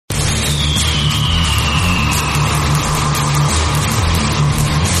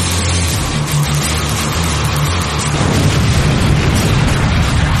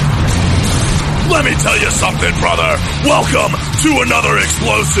tell you something, brother. Welcome to another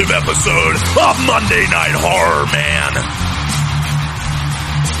explosive episode of Monday Night Horror, man.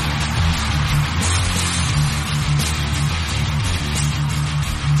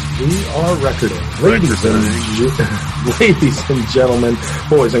 We are recording. Ladies and gentlemen,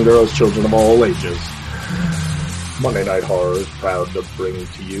 boys and girls, children of all ages. Monday Night Horror is proud to bring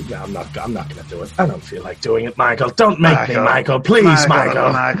to you. No, I'm not going to do it. I don't feel like doing it, Michael. Don't make me, Michael. Please,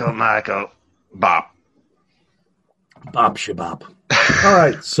 Michael. Michael. Bop. Bop shabop. All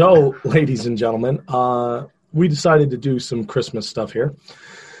right, so, ladies and gentlemen, we decided to do some Christmas stuff here.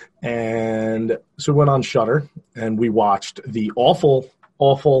 And so we went on Shudder, and we watched the awful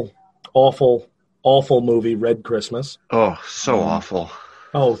movie Red Christmas. Oh, so awful.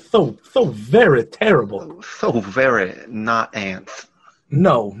 Oh, so very terrible. So very not ants.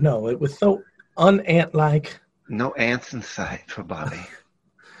 No, it was so un-ant-like. No ants in sight for Bobby.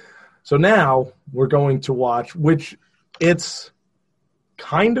 So now we're going to watch, which it's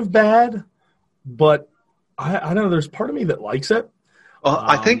kind of bad, but I don't know, there's part of me that likes it.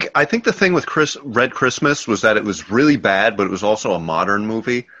 I think the thing with Red Christmas was that it was really bad, but it was also a modern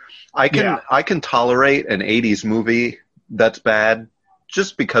movie. I can tolerate an 80s movie that's bad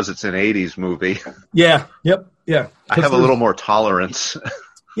just because it's an 80s movie. Yeah. Yep. Yeah. I have a little more tolerance.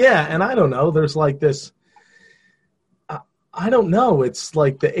 Yeah, and I don't know. There's like this. I don't know. It's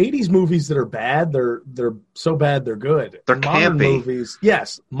like the 80s movies that are bad. They're so bad they're good. They're modern campy. Movies,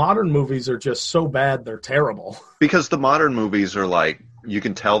 yes, modern movies are just so bad they're terrible. Because the modern movies are like, you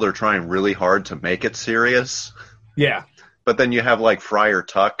can tell they're trying really hard to make it serious. Yeah. But then you have like Friar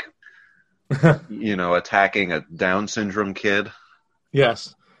Tuck, attacking a Down syndrome kid.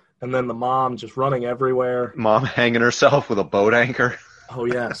 Yes. And then the mom just running everywhere. Mom hanging herself with a boat anchor. Oh,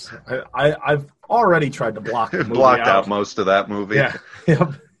 yes. I've already tried to block the movie blocked out most of that movie. Yeah.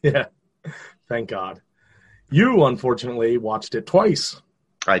 Yep. Yeah. Thank God. You, unfortunately, watched it twice.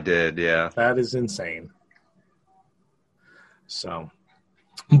 I did, yeah. That is insane. So,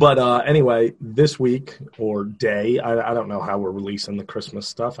 but anyway, this week or day, I don't know how we're releasing the Christmas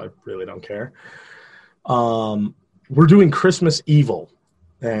stuff. I really don't care. We're doing Christmas Evil,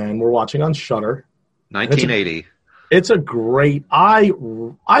 and we're watching on Shudder. 1980. It's a great. I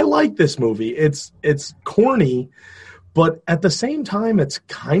like this movie. It's corny, but at the same time, it's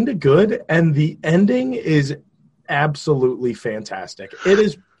kind of good, and the ending is absolutely fantastic. It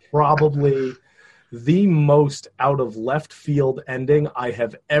is probably the most out of left field ending I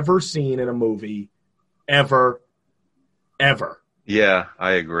have ever seen in a movie, ever. Yeah,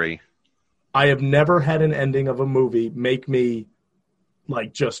 I agree. I have never had an ending of a movie make me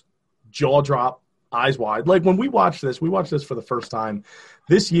like just jaw drop, eyes wide. Like when we watched this for the first time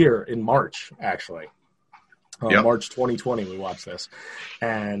this year in March, actually. Yep. March 2020, we watched this.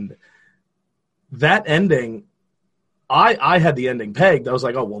 And that ending, I had the ending pegged. I was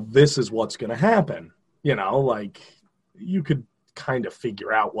like, oh, well, this is what's going to happen. Like you could kind of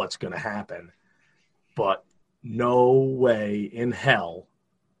figure out what's going to happen. But no way in hell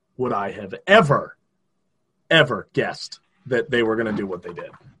would I have ever guessed that they were going to do what they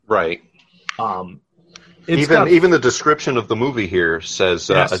did. Right. Even the description of the movie here says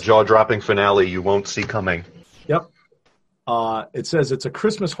yes. A jaw-dropping finale you won't see coming. Yep. It says it's a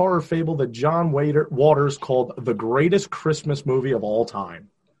Christmas horror fable that John Waters called the greatest Christmas movie of all time.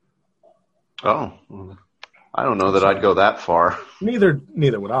 Oh, I don't know that I'd go that far. Neither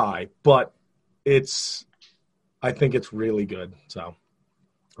would I, but I think it's really good. So,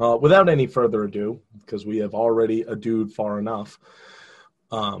 without any further ado, because we have already adooed far enough,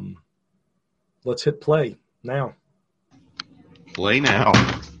 let's hit play now. Play now.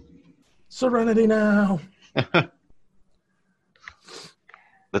 Serenity now.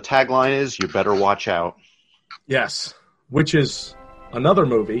 The tagline is, you better watch out. Yes, which is another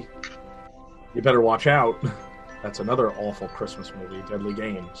movie. You better watch out. That's another awful Christmas movie, Deadly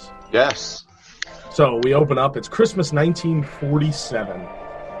Games. Yes. So we open up. It's Christmas 1947,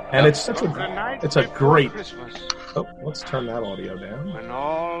 and it's a great. Christmas, Oh, let's turn that audio down. when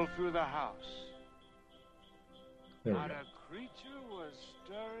all through the house, There we not go. a creature was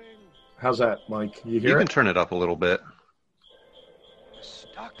stirring. How's that, Mike? You You hear can it? turn it up a little bit. The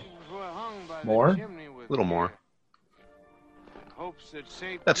stockings were hung by More? the chimney with A little more. in hopes that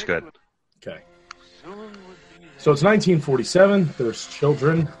Saint That's good. Nicholas Okay. soon would be there. So it's 1947. There's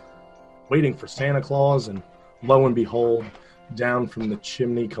children waiting for Santa Claus, and lo and behold, down from the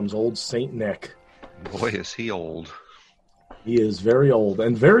chimney comes old Saint Nick. Boy, is he old. He is very old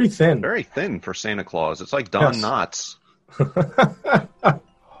and very thin. Very thin for Santa Claus. It's like Don Yes. Knotts.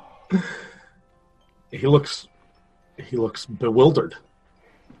 He looks bewildered.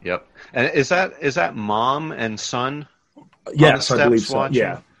 Yep. And is that mom and son? Yes, on the I believe steps so. watching?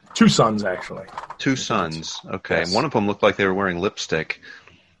 Yeah, 2 sons actually. 2 sons. Okay. Yes. One of them looked like they were wearing lipstick.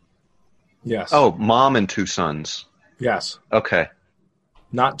 Yes. Oh, mom and 2 sons. Yes. Okay.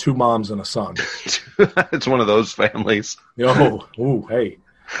 Not 2 moms and a son. It's one of those families. Oh, ooh, hey.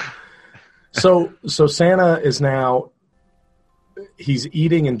 So Santa is now, he's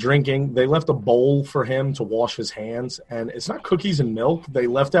eating and drinking. They left a bowl for him to wash his hands, and it's not cookies and milk. They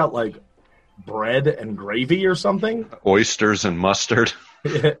left out like bread and gravy or something. Oysters and mustard.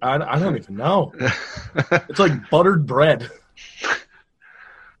 I don't even know. It's like buttered bread.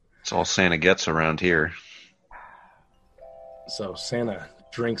 It's all Santa gets around here. So Santa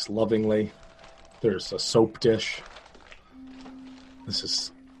drinks lovingly. There's a soap dish.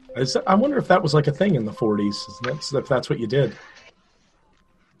 I wonder if that was like a thing in the 40s. If that's what you did.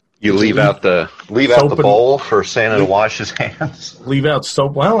 You leave out the bowl for Santa to wash his hands. Leave out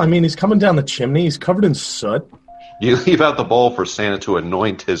soap. Well, I mean, he's coming down the chimney. He's covered in soot. You leave out the bowl for Santa to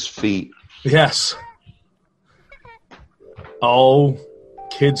anoint his feet. Yes. Oh,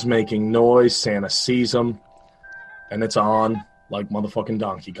 kids making noise. Santa sees them, and it's on like motherfucking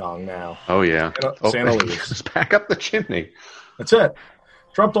Donkey Kong now. Oh, yeah. Santa leaves. Just back up the chimney. That's it.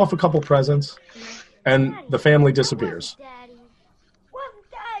 Dropped off a couple presents, and the family disappears. Daddy. What,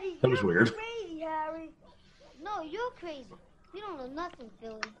 Daddy? That was weird. Crazy, Harry. No, you're crazy. You don't know nothing,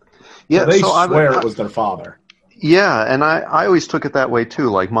 Billy. Yeah, They so swear it was their father. Yeah, and I always took it that way too.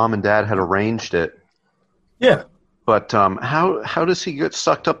 Like mom and dad had arranged it. Yeah. But how does he get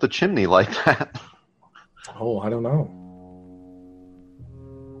sucked up the chimney like that? Oh, I don't know.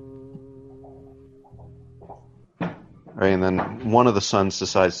 Right, and then one of the sons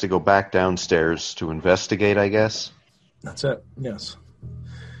decides to go back downstairs to investigate, I guess. That's it. Yes.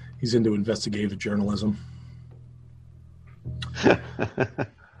 He's into investigative journalism.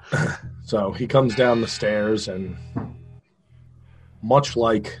 So he comes down the stairs, and much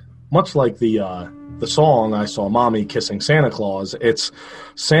like the song I Saw Mommy Kissing Santa Claus, it's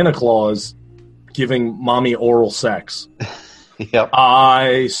Santa Claus giving mommy oral sex. Yep.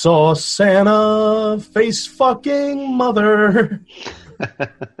 I saw Santa face fucking mother.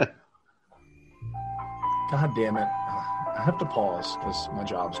 God damn it. I have to pause because my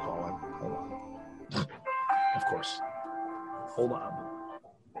job's calling. Hold on. Of course. Hold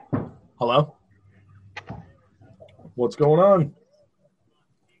on. Hello? What's going on?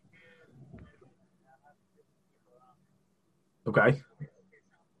 Okay.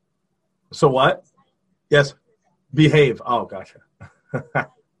 So what? Yes. Behave. Oh, gotcha.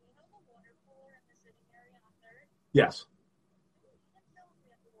 Yes.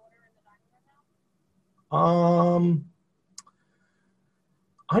 I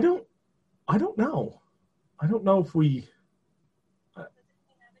don't know. I don't know if we.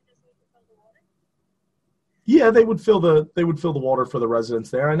 Yeah, they would fill the water for the residents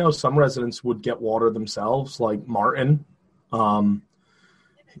there. I know some residents would get water themselves, like Martin. I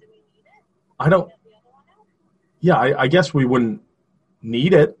don't. Yeah, I guess we wouldn't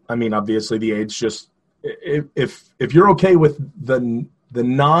need it. I mean, obviously, the aides just if you're okay with the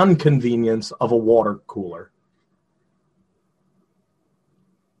non-convenience of a water cooler,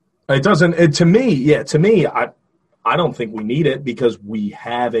 it doesn't. To me, I don't think we need it because we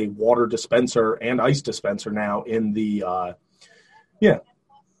have a water dispenser and ice dispenser now in the. Yeah.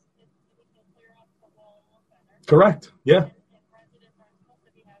 Correct. Yeah.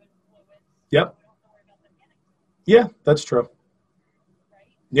 Yep. Yeah, that's true.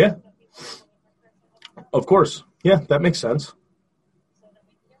 Yeah. Of course. Yeah, that makes sense.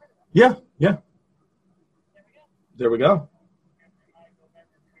 Yeah, yeah. There we go.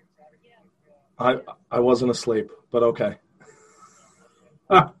 I wasn't asleep, but okay.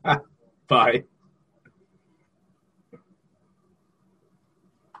 Bye.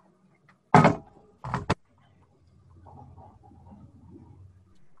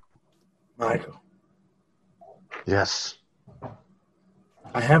 Michael. Yes.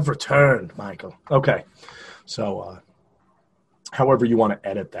 I have returned, Michael. Okay. So, however you want to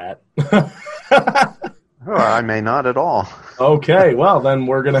edit that. Oh, I may not at all. Okay. Well, then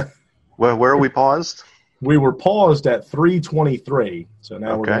we're going to. Where are we paused? We were paused at 3:23. So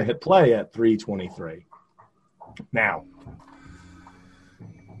now we're Okay. going to hit play at 3:23. Now.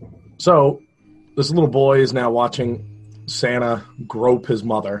 So, this little boy is now watching Santa grope his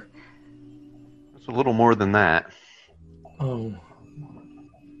mother. It's a little more than that. Oh.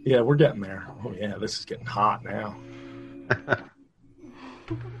 Yeah, we're getting there. Oh, yeah, this is getting hot now.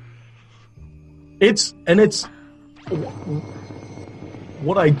 It's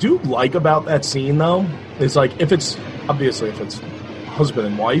what I do like about that scene, though, is like if it's husband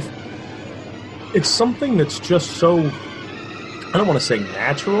and wife. It's something that's just so, I don't want to say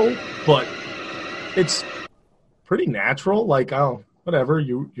natural, but it's pretty natural. Like, oh, whatever,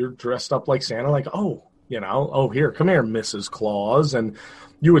 you're dressed up like Santa, like, oh, here, come here, Mrs. Claus. And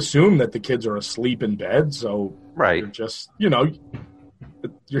you assume that the kids are asleep in bed, so Right. you're just,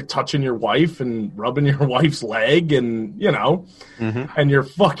 you're touching your wife and rubbing your wife's leg and, and your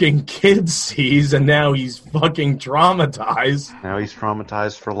fucking kid sees, and now he's fucking traumatized. Now he's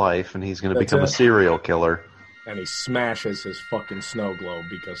traumatized for life, and he's going to That's become it. a serial killer. And he smashes his fucking snow globe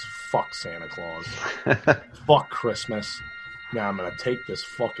because fuck Santa Claus. Fuck Christmas. Now I'm going to take this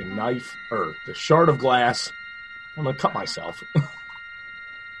fucking knife, or the shard of glass, I'm going to cut myself.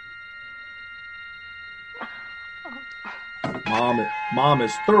 Mom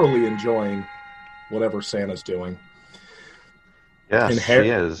is thoroughly enjoying whatever Santa's doing. Yes, And she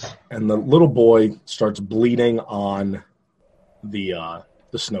is. And the little boy starts bleeding on the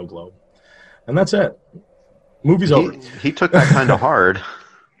snow globe. And that's it. Movie's over. He took that kind of hard.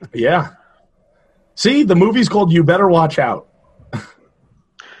 Yeah. See, the movie's called You Better Watch Out.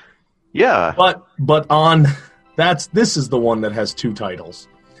 Yeah. But on this is the one that has two titles.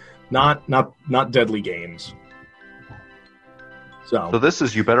 Not Deadly Games. So this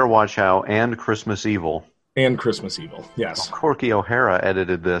is You Better Watch Out and Christmas Evil. And Christmas Evil, yes. Corky O'Hara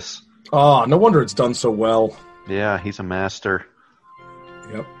edited this. Oh, no wonder it's done so well. Yeah, he's a master.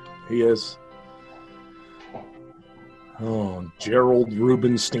 Yep, he is. Oh, Gerald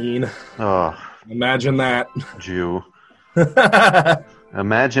Rubinstein. Oh, Imagine that. Jew.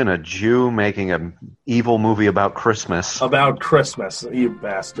 Imagine a Jew making an evil movie about Christmas. About Christmas, you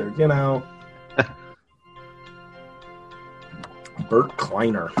bastard, Bert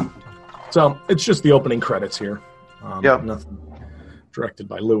Kleiner. So, it's just the opening credits here. Yep. Nothing. Directed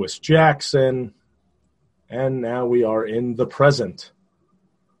by Lewis Jackson. And now we are in the present.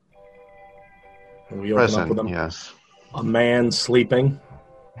 And we open up with a man sleeping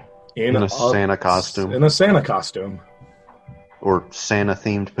in a Santa costume. In a Santa costume. Or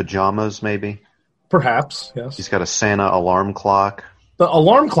Santa-themed pajamas, maybe. Perhaps, yes. He's got a Santa alarm clock. The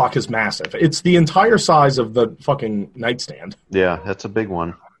alarm clock is massive. It's the entire size of the fucking nightstand. Yeah, that's a big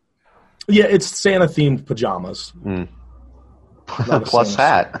one. Yeah, it's Santa-themed pajamas. Plus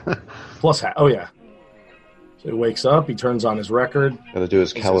hat. Plus hat. Oh, yeah. So he wakes up. He turns on his record. Got to do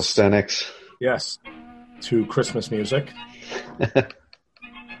his calisthenics. Yes. To Christmas music.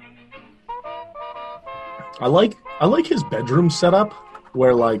 I like his bedroom setup,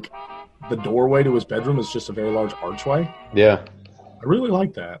 where like the doorway to his bedroom is just a very large archway. Yeah. I really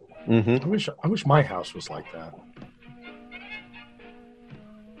like that. Mm-hmm. I wish my house was like that.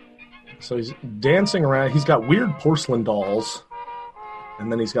 So he's dancing around. He's got weird porcelain dolls,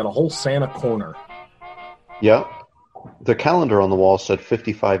 and then he's got a whole Santa corner. Yeah. The calendar on the wall said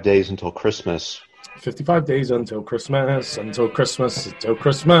 55 days until Christmas. 55 days until Christmas, until Christmas, until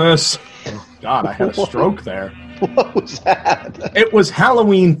Christmas. Oh, God, I had a stroke there. What was that? It was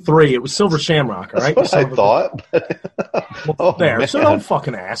Halloween 3. It was Silver Shamrock, all right? That's what I thought. Well, there, man. so don't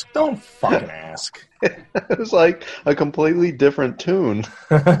fucking ask. Don't fucking ask. It was like a completely different tune.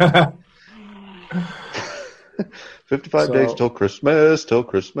 55 days till Christmas, till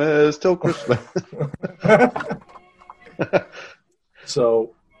Christmas, till Christmas.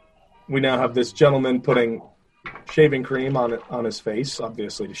 So we now have this gentleman putting shaving cream on his face,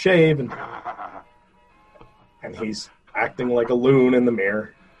 obviously to shave, and he's acting like a loon in the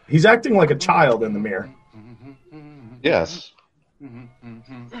mirror. He's acting like a child in the mirror. Yes.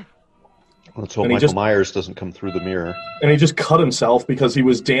 Let's hope Michael Myers doesn't come through the mirror. And he just cut himself because he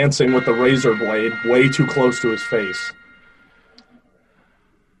was dancing with the razor blade way too close to his face.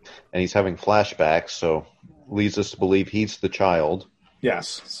 And he's having flashbacks, so leads us to believe he's the child.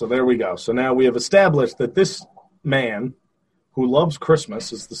 Yes, so there we go. So now we have established that this man who loves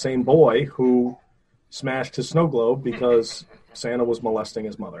Christmas is the same boy who smashed his snow globe because Santa was molesting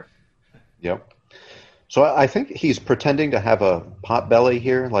his mother. Yep. So I think he's pretending to have a pot belly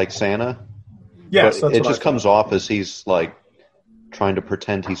here, like Santa. Yes, but that's it just comes off as he's like trying to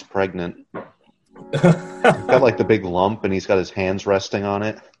pretend he's pregnant. He's got like the big lump, and he's got his hands resting on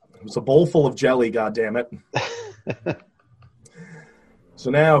it. It was a bowl full of jelly, goddammit. So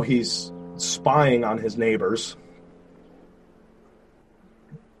now he's spying on his neighbors.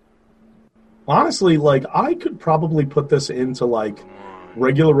 Honestly, like, I could probably put this into, like,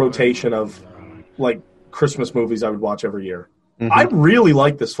 regular rotation of, like, Christmas movies I would watch every year. Mm-hmm. I really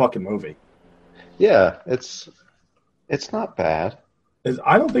like this fucking movie. Yeah, it's not bad.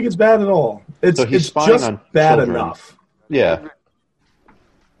 I don't think it's bad at all. It's just bad children. Enough. Yeah.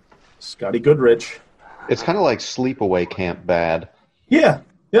 Scotty Goodrich. It's kind of like Sleepaway Camp bad. Yeah.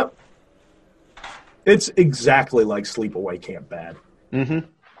 Yep. It's exactly like Sleepaway Camp Bad. Mm-hmm.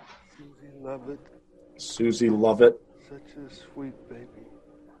 Susie Lovett, Susie Lovett. such a sweet baby.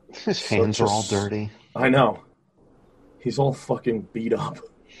 His hands Such are a all dirty. I know. He's all fucking beat up.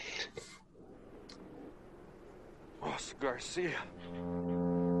 Ross Garcia.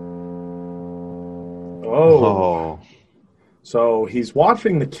 Oh. So he's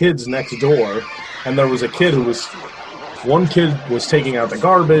watching the kids next door, and there was a kid who was... One kid was taking out the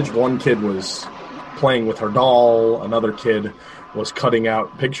garbage, one kid was playing with her doll, another kid was cutting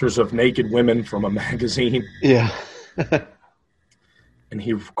out pictures of naked women from a magazine. Yeah. And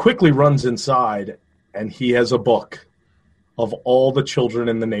he quickly runs inside, and he has a book of all the children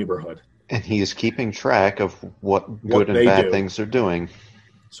in the neighborhood. And he is keeping track of what good and bad things they're doing.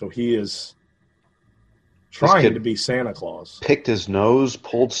 So he is trying to be Santa Claus. Picked his nose,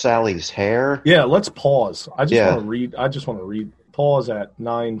 pulled Sally's hair. Yeah, let's pause. I just want to read. Pause at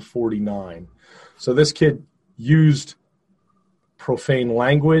 9:49. So this kid used profane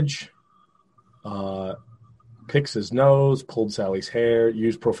language, picks his nose, pulled Sally's hair,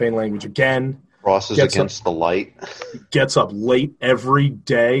 used profane language again. Crosses against the light. Gets up late every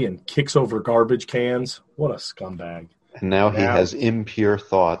day and kicks over garbage cans. What a scumbag. And now he has impure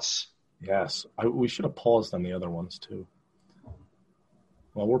thoughts. Yes. We should have paused on the other ones, too.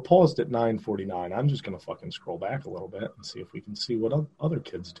 Well, we're paused at 9:49. I'm just going to fucking scroll back a little bit and see if we can see what other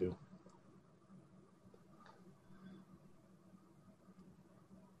kids do.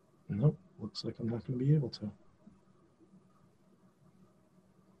 Nope. Looks like I'm not going to be able to.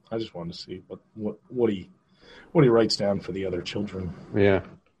 I just wanted to see what he writes down for the other children. Yeah.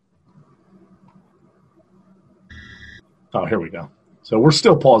 Oh, here we go. So we're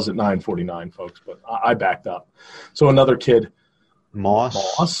still paused at 9:49, folks, but I backed up. So another kid,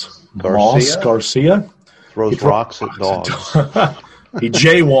 Moss Garcia, throws rocks at dogs. He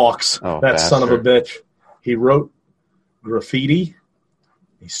jaywalks. Oh, that bastard. Son of a bitch. He wrote graffiti.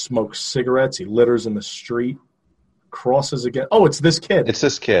 He smokes cigarettes. He litters in the street. Crosses again. Oh, it's this kid. It's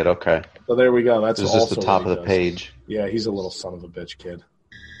this kid. Okay. So there we go. That's This also is the top what of he the does. page. Yeah, he's a little son of a bitch kid.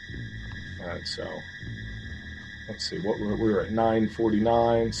 All right, so let's see. What we're at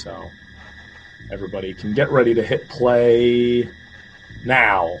 9:49. So everybody can get ready to hit play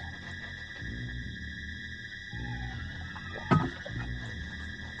now.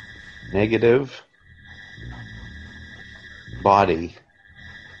 Negative. Body.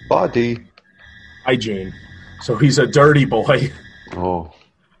 Hygiene. So he's a dirty boy. Oh.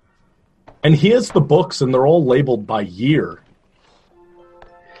 And he has the books, and they're all labeled by year.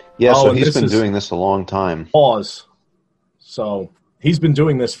 Yeah, so and he's this been is- doing this a long time. Pause. So he's been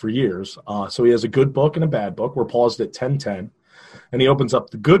doing this for years. So he has a good book and a bad book. We're paused at 10:10. And he opens up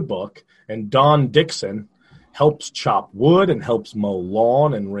the good book, and Don Dixon helps chop wood and helps mow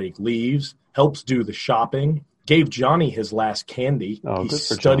lawn and rake leaves, helps do the shopping, gave Johnny his last candy. Oh, He good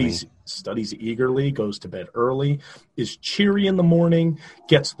for studies eagerly, goes to bed early, is cheery in the morning,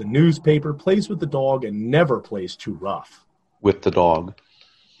 gets the newspaper, plays with the dog, and never plays too rough. With the dog.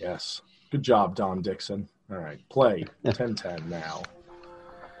 Yes. Good job, Don Dixon. All right, play 10:10 now.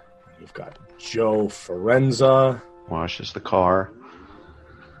 You've got Joe Forenza. Washes the car.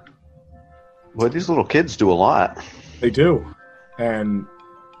 Boy, these little kids do a lot. They do. And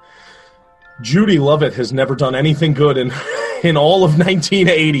Judy Lovett has never done anything good in all of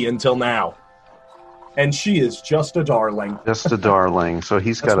 1980 until now. And she is just a darling. Just a darling. So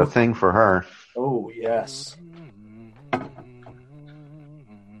he's got a thing for her. Oh, yes.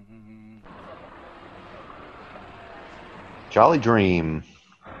 Jolly Dream.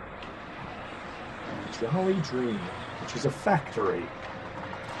 Jolly Dream, which is a factory.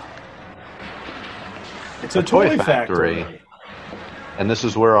 It's a toy factory. And this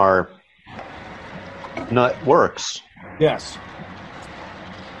is where our nut works. Yes.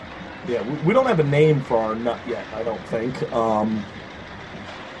 Yeah, we don't have a name for our nut yet, I don't think.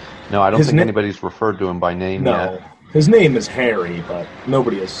 No, I don't His think na- anybody's referred to him by name No. yet. His name is Harry, but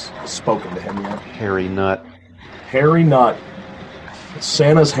nobody has spoken to him yet. Harry Nut. Harry Nut. It's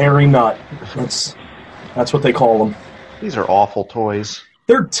Santa's Harry Nut. That's what they call him. These are awful toys.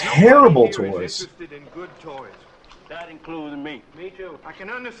 They're terrible Here is toys. interested in good toys. That includes me. Me too. I can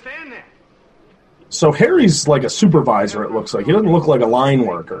understand that. So Harry's like a supervisor, it looks like. He doesn't look like a line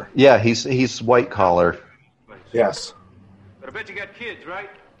worker. Yeah, he's white collar. Yes. But I bet you got kids, right?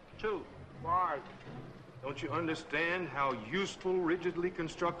 2. Why? Don't you understand how useful rigidly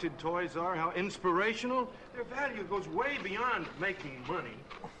constructed toys are? How inspirational? Their value goes way beyond making money.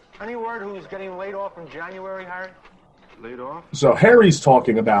 Any word who's getting laid off in January, Harry? Laid off? So Harry's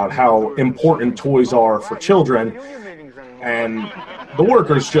talking about how important toys are for children, Union meetings anymore. and The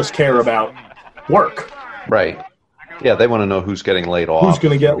workers just care about work. Right. Yeah, they want to know who's getting laid off. Who's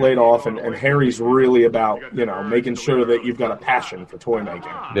going to get laid off, and Harry's really about, making sure that you've got a passion for toy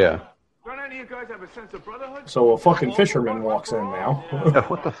making. Yeah. Don't any of you guys have a sense of brotherhood? So a fucking fisherman walks in now.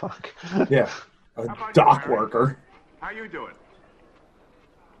 What the fuck? Yeah. A dock worker. How you doing?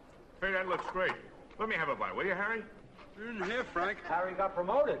 Hey, that looks great. Let me have a bite, will you, Harry? Here, Frank. Harry got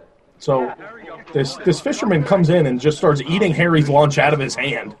promoted. So this fisherman comes in and just starts eating Harry's lunch out of his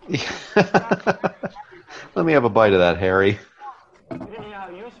hand. Let me have a bite of that, Harry. You didn't hear how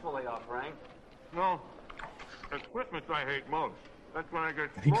useful they are, Frank. No. It's Christmas I hate most. That's when I get.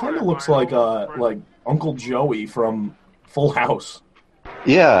 He kind of looks like Uncle Joey from Full House.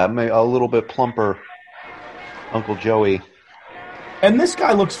 Yeah, a little bit plumper Uncle Joey. And this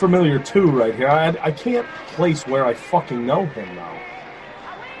guy looks familiar too, right here. I can't place where I fucking know him though.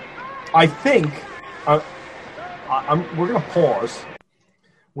 I think we're gonna pause.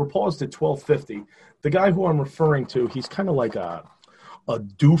 We're paused at 12:50. The guy who I'm referring to, he's kind of like a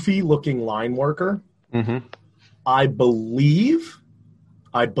doofy looking line worker. I believe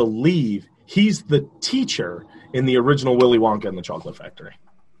he's the teacher in the original Willy Wonka and the Chocolate Factory.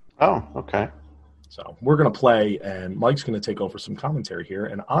 Oh, okay. So we're going to play, and Mike's going to take over some commentary here,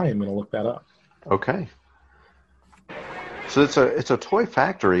 and I am going to look that up. Okay. So it's a toy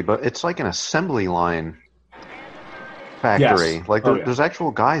factory, but it's like an assembly line factory. Yes. Like there's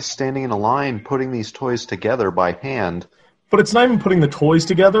actual guys standing in a line putting these toys together by hand. But it's not even putting the toys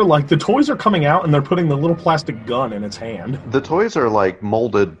together. Like, the toys are coming out, and they're putting the little plastic gun in its hand. The toys are like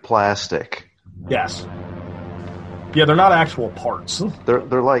molded plastic. Yes. Yeah, they're not actual parts. They're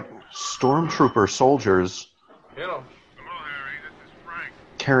like stormtrooper soldiers Hello. Hello, Harry. This is Frank.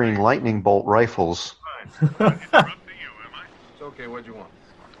 carrying lightning bolt rifles. Interrupting you, am I? It's okay. What'd you want?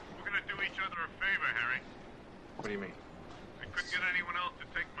 We're going to do each other a favor, Harry. What do you mean? I couldn't get anyone else to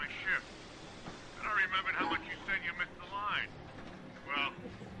take my shift. And I remembered how much you said you missed the line. Well,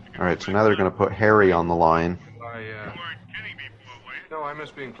 All right, so now they're going to put Harry on the line. you weren't kidding me for, were you? No, I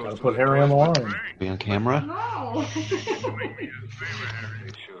miss being close Gotta to put the Harry on the toys. line. Be on camera? No. Do me a favor,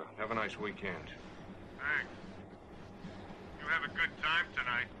 Harry. Sure. Have a nice weekend. Thanks. You have a good time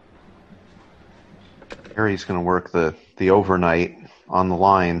tonight. Harry's going to work the overnight on the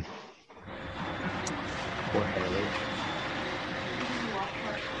line. Poor Harry.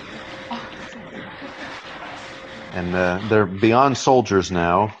 And they're beyond soldiers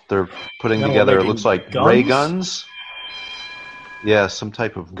now. They're putting Now we're together, it making looks like guns? ray guns. Yeah, some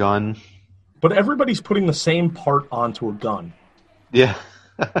type of gun. But everybody's putting the same part onto a gun, Yeah.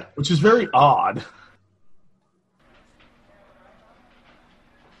 which is very odd.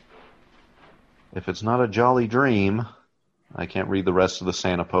 If it's not a jolly dream, I can't read the rest of the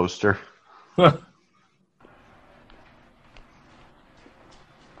Santa poster.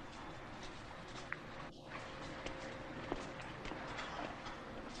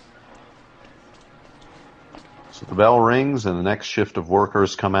 So the bell rings and the next shift of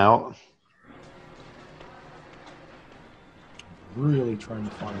workers come out. Really trying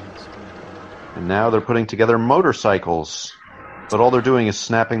to find this. And now they're putting together motorcycles. But all they're doing is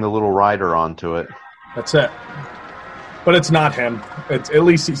snapping the little rider onto it. That's it. But it's not him. At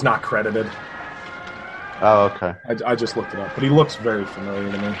least he's not credited. Oh, okay. I just looked it up, but he looks very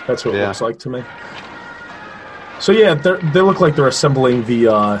familiar to me. That's what it Yeah. looks like to me. So yeah, they look like they're assembling the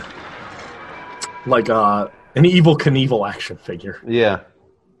an Evel Knievel action figure. Yeah.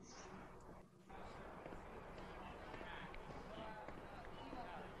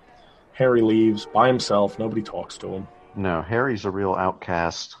 Harry leaves by himself. Nobody talks to him. No, Harry's a real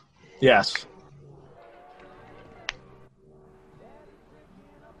outcast. Yes.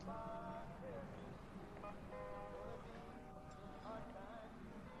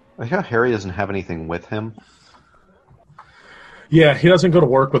 I think how Harry doesn't have anything with him. Yeah, he doesn't go to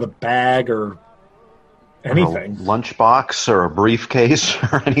work with a bag or anything. A lunchbox or a briefcase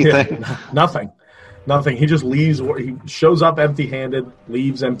or anything. Yeah, nothing. Nothing. He just leaves. He shows up empty-handed,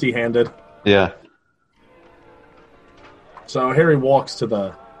 leaves empty-handed. Yeah. So Harry walks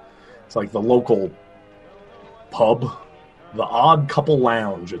to it's like the local pub, the Odd Couple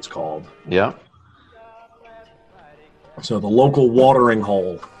Lounge, it's called. Yeah. So the local watering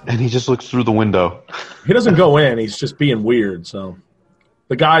hole. And he just looks through the window. He doesn't go in. He's just being weird. So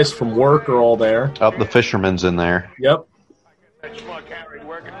the guys from work are all there. Oh, the fisherman's in there. Yep. That schmuck Harry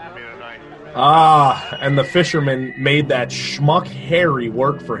working for me tonight. Ah, and the fisherman made that schmuck Harry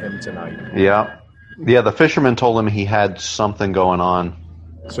work for him tonight. Yeah. Yeah, the fisherman told him he had something going on.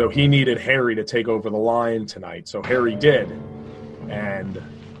 So he needed Harry to take over the line tonight. So Harry did. And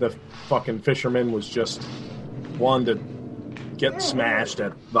the fucking fisherman was just wanted to getting smashed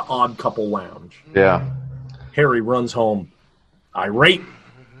at the Odd Couple Lounge. Yeah. Harry runs home, irate,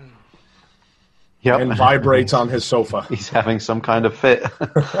 Yep. and vibrates on his sofa. He's having some kind of fit.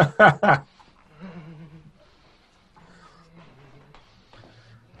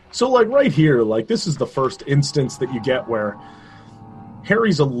 So, like, right here, like, this is the first instance that you get where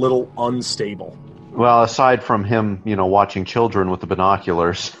Harry's a little unstable. Well, aside from him, watching children with the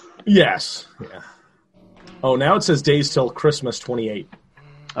binoculars. Yes. Yeah. Oh, now it says days till Christmas 28.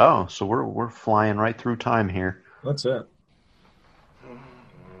 Oh, so we're flying right through time here. That's it.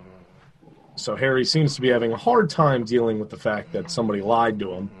 So Harry seems to be having a hard time dealing with the fact that somebody lied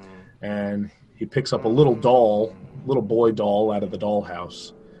to him, and he picks up a little boy doll out of the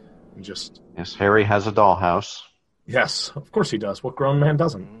dollhouse. And just... Yes, Harry has a dollhouse. Yes, of course he does. What grown man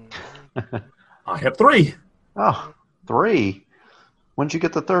doesn't? I have 3. Oh, 3? When'd you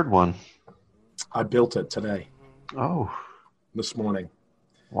get the third one? I built it today. Oh. This morning.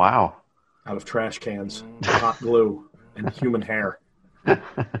 Wow. Out of trash cans, hot glue, and human hair.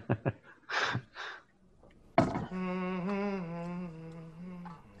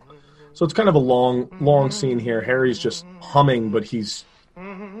 So it's kind of a long scene here. Harry's just humming, but he's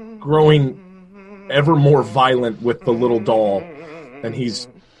growing ever more violent with the little doll, and he's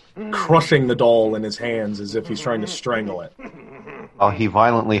crushing the doll in his hands as if he's trying to strangle it. He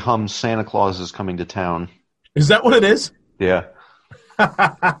violently hums Santa Claus is coming to town. Is that what it is? Yeah.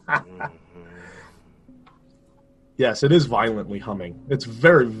 Yes, it is violently humming. It's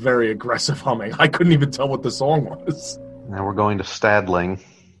very, very aggressive humming. I couldn't even tell what the song was. Now we're going to Stadling.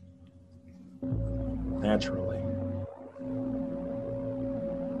 Naturally.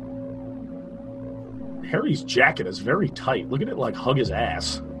 Harry's jacket is very tight. Look at it like hug his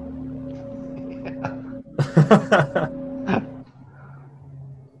ass.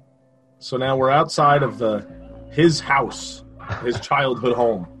 So now we're outside of his house, his childhood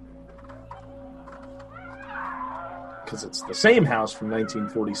home. Because it's the same house from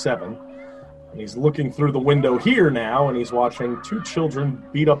 1947. And he's looking through the window here now, and he's watching 2 children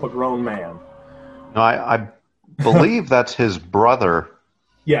beat up a grown man. No, I believe that's his brother.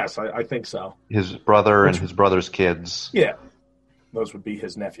 Yes, I think so. His brother and his brother's kids. Yeah. Those would be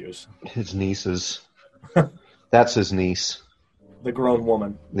his nephews. His nieces. That's his niece. The grown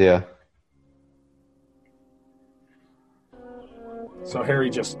woman. Yeah. So Harry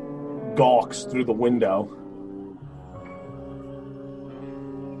just gawks through the window.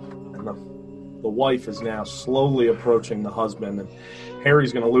 And the wife is now slowly approaching the husband. And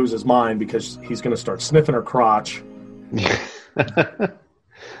Harry's going to lose his mind because he's going to start sniffing her crotch.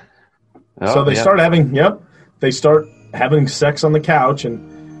 So they start having sex on the couch,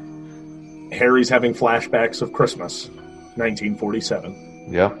 and Harry's having flashbacks of Christmas,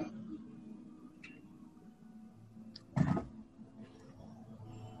 1947. Yep.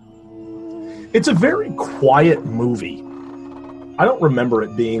 It's a very quiet movie. I don't remember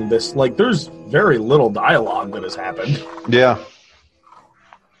it being this, like, there's very little dialogue that has happened. Yeah.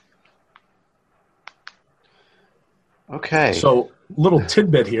 Okay. So, little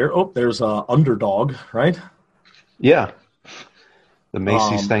tidbit here. Oh, there's Underdog, right? Yeah. The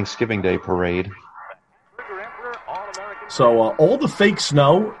Macy's Thanksgiving Day Parade. So, all the fake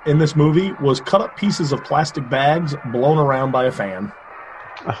snow in this movie was cut up pieces of plastic bags blown around by a fan.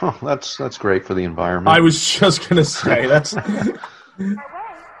 Oh, that's great for the environment. I was just going to say, that's...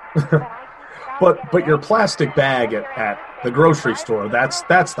 but your plastic bag at the grocery store, that's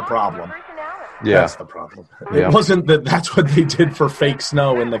the problem. Yeah. That's the problem. It wasn't that's what they did for fake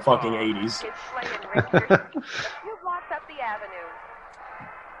snow in the fucking 80s.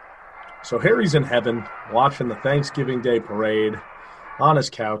 So Harry's in heaven, watching the Thanksgiving Day Parade, on his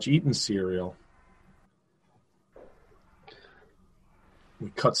couch, eating cereal. We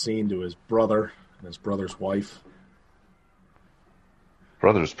cut scene to his brother and his brother's wife.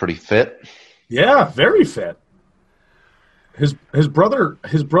 Brother's pretty fit. Yeah, very fit. His brother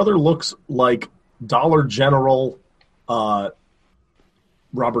looks like Dollar General Robert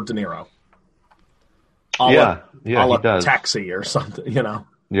De Niro. Yeah, he does. Taxi or something, you know.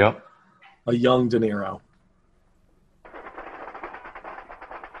 Yep. A young De Niro.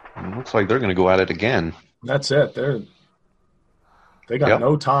 It looks like they're going to go at it again. That's it. They got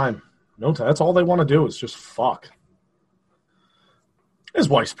no time. No time. That's all they want to do is just fuck. His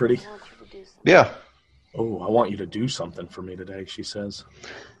wife's pretty. Yeah. Oh, I want you to do something for me today, she says.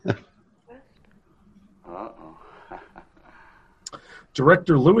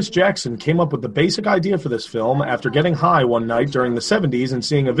 Director Lewis Jackson came up with the basic idea for this film after getting high one night during the 70s and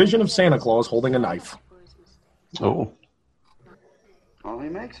seeing a vision of Santa Claus holding a knife. Oh. All he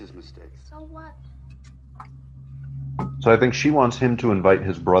makes is mistakes. So what? So I think she wants him to invite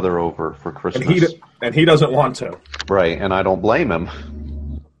his brother over for Christmas. And he doesn't want to. Right, and I don't blame him.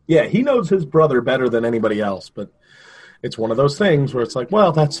 Yeah, he knows his brother better than anybody else, but it's one of those things where it's like,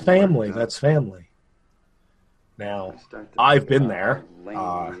 well, that's family. That's family. Now, I've been there.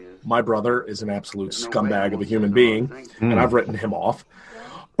 My brother is an absolute scumbag of a human being, and I've written him off.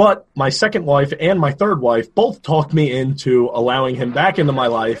 But my second wife and my third wife both talked me into allowing him back into my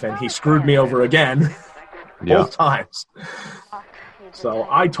life, and he screwed me over again both times. So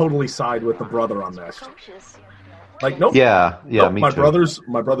I totally side with the brother on this. Like, nope. Yeah, nope, me my too. brother's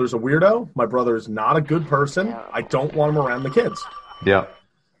a weirdo. My brother's not a good person. I don't want him around the kids. Yeah.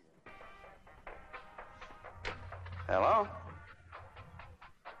 Hello?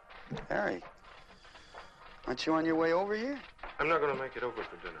 Harry, aren't you on your way over here? I'm not going to make it over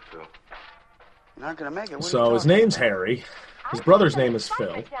for dinner, Phil. You're not going to make it. What are So you his talking name's Harry. His brother's name is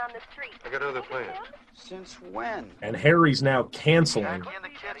Phil. I got other plans. Since when? And Harry's now canceling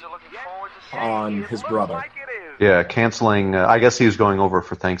on his brother. Yeah, canceling. I guess he was going over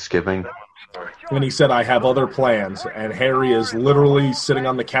for Thanksgiving. And he said, I have other plans. And Harry is literally sitting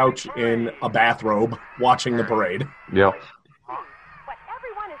on the couch in a bathrobe watching the parade. Yep.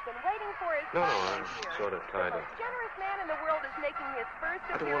 No, I'm sort of tied up.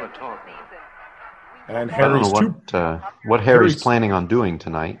 I don't want to talk now. And I don't Harry's know what Harry's planning on doing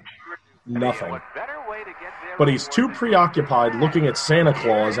tonight. nothing. But he's too preoccupied looking at Santa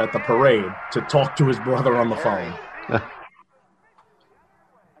Claus at the parade to talk to his brother on the phone. I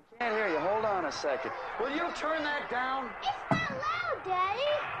can't hear you. Hold on a second. Will you turn that down? It's not loud, Daddy.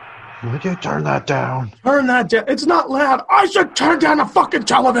 Would you turn that down? Turn that down. It's not loud. I should turn down the fucking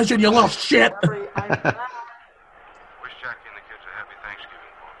television, you little shit. Wish Jackie and the kids a happy Thanksgiving.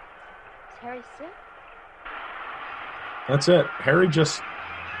 Is Harry sick? That's it.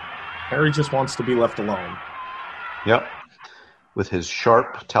 Harry just wants to be left alone. Yep. With his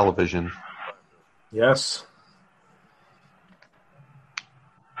sharp television. Yes.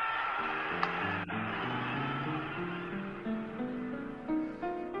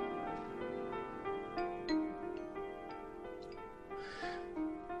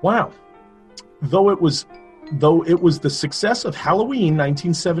 Wow. Though it was the success of Halloween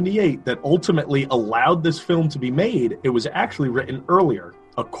 1978 that ultimately allowed this film to be made, it was actually written earlier.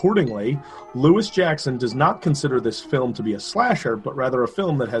 Accordingly, Lewis Jackson does not consider this film to be a slasher, but rather a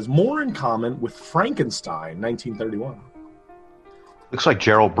film that has more in common with Frankenstein, 1931. Looks like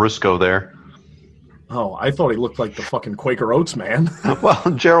Gerald Briscoe there. Oh, I thought he looked like the fucking Quaker Oats man. Well,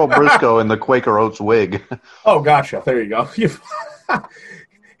 Gerald Briscoe in the Quaker Oats wig. Oh, gotcha. There you go.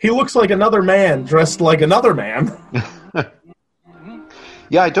 He looks like another man dressed like another man.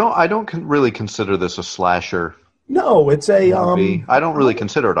 Yeah, I don't really consider this a slasher. No, it's a movie. I don't really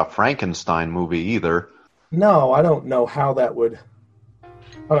consider it a Frankenstein movie either. No, I don't know how that would.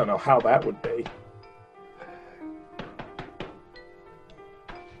 I don't know how that would be.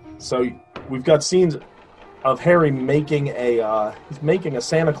 So we've got scenes of Harry making he's making a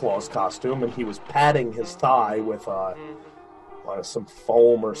Santa Claus costume, and he was patting his thigh with some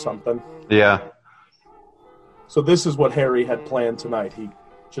foam or something. Yeah. So this is what Harry had planned tonight. He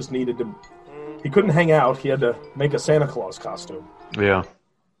just needed to. He couldn't hang out. He had to make a Santa Claus costume. Yeah.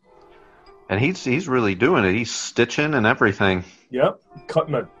 And he's really doing it. He's stitching and everything. Yep.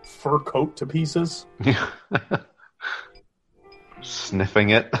 Cutting a fur coat to pieces.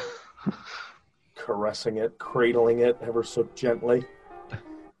 Sniffing it. Caressing it, cradling it ever so gently.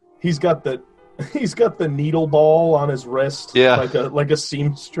 He's got the needle ball on his wrist. Yeah. Like a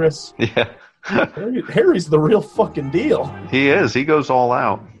seamstress. Yeah. Harry's the real fucking deal. He is. He goes all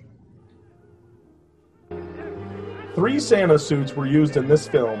out. 3 Santa suits were used in this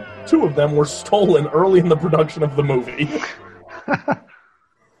film. 2 of them were stolen early in the production of the movie.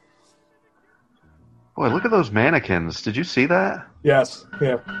 Boy, look at those mannequins. Did you see that? Yes,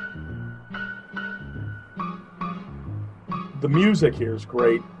 yeah. The music here is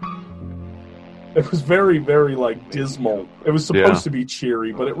great. It was very, very, dismal. It was supposed to be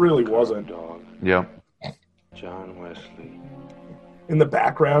cheery, but it really wasn't. Yeah. John Wesley. In the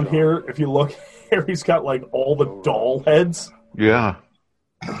background here, if you look, Harry's got, all the doll heads. Yeah.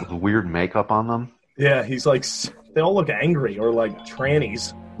 With weird makeup on them. Yeah, he's they all look angry or like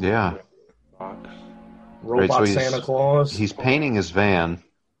trannies. Yeah. Robot Santa Claus. He's painting his van.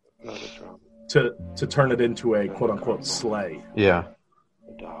 To turn it into a quote-unquote sleigh. Yeah.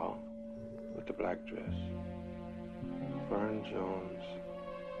 The doll with the black dress. Vern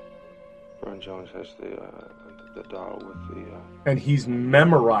Jones has the doll with the... And he's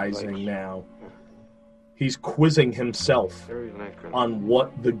memorizing now. He's quizzing himself on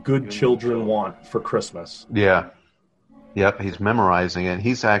what the good children want for Christmas. Yeah. Yep, he's memorizing it.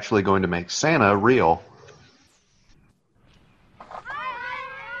 He's actually going to make Santa real.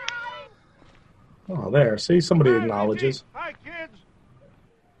 Oh, there. See, somebody acknowledges. Hi, kids.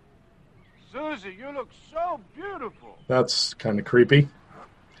 Susie, you look so beautiful. That's kind of creepy.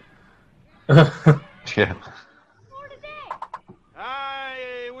 Yeah.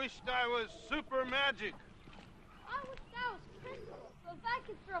 I wished I was super magic. I wish I was Crystal, so I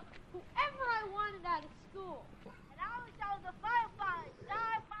could throw whoever I wanted out of school. And I wish I was a firefighter, so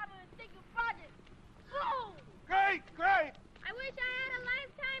I found a thinking project. Boom! Great, great. I wish I had a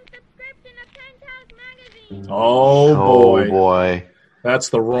lifetime subscription to Penthouse magazine. Oh, boy. Oh, boy. That's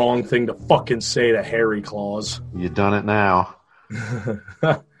the wrong thing to fucking say to Harry Claus. You done it now.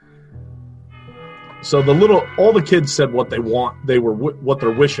 So all the kids said what they want. They were what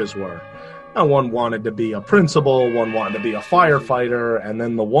their wishes were. Now, one wanted to be a principal, one wanted to be a firefighter, and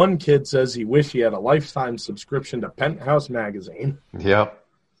then the one kid says he wished he had a lifetime subscription to Penthouse magazine. Yep.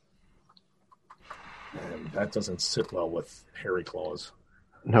 And that doesn't sit well with Harry Claus.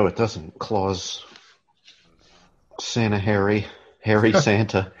 No, it doesn't. Claus. Santa Harry. Harry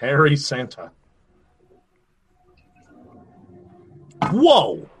Santa. Harry Santa.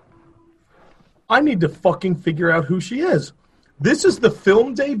 Whoa! I need to fucking figure out who she is. This is the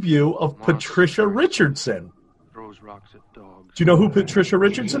film debut of Patricia Richardson. Throws rocks at dogs. Do you know who Patricia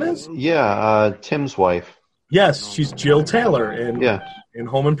Richardson is? Yeah, Tim's wife. Yes, she's Jill Taylor in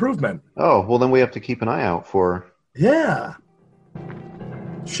Home Improvement. Oh, well, then we have to keep an eye out for her. Yeah.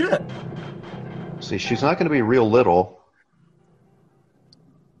 Shit. See, she's not going to be real little.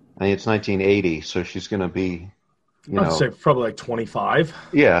 I mean, it's 1980, so she's going to be, I'd say probably like 25.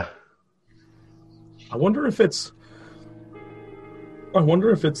 Yeah. I wonder if it's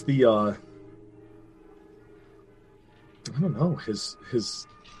the I don't know, his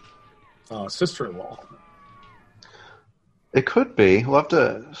sister-in-law. It could be. We'll have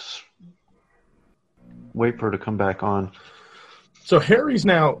to wait for her to come back on. So Harry's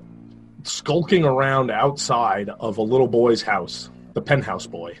now skulking around outside of a little boy's house, the penthouse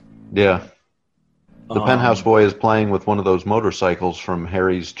boy. Yeah. The penthouse boy is playing with one of those motorcycles from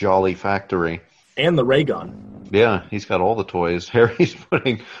Harry's Jolly Factory. And the ray gun. Yeah, he's got all the toys. Harry's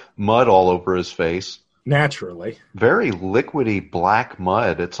putting mud all over his face. Naturally. Very liquidy black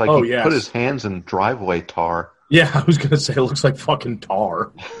mud. It's like he put his hands in driveway tar. Yeah, I was going to say it looks like fucking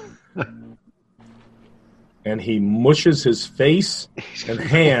tar. And he mushes his face and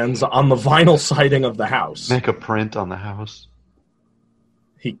hands on the vinyl siding of the house. Make a print on the house.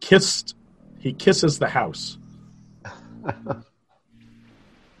 He kisses the house.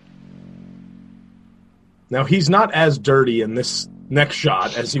 Now, he's not as dirty in this next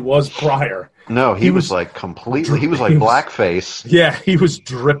shot as he was prior. No, he was like completely, he was like blackface. Yeah, he was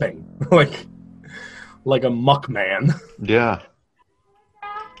dripping. like a muck man. Yeah.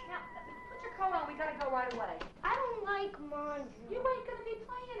 Now, put your coat on. We gotta go right away. I don't like mine. You ain't gonna be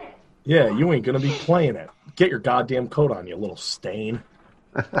playing it. Yeah, you ain't going to be playing it. Get your goddamn coat on, you little stain.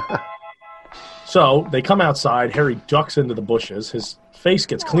 So, they come outside. Harry ducks into the bushes. His face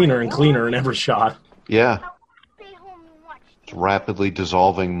gets cleaner and cleaner in every shot. Yeah. Stay home and watch. It's rapidly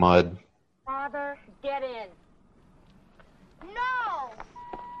dissolving mud. Father, get in. No!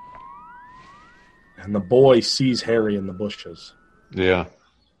 And the boy sees Harry in the bushes. Yeah.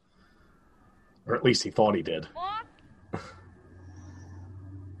 Or at least he thought he did. Boss? Will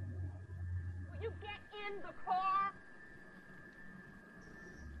you get in the car?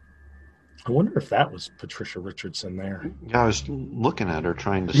 I wonder if that was Patricia Richardson there. Yeah, I was looking at her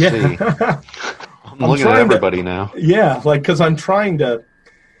trying to Yeah. see. I'm looking at everybody now. Yeah, because I'm trying to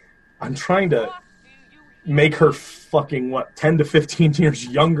make her fucking 10 to 15 years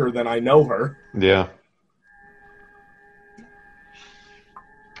younger than I know her. Yeah.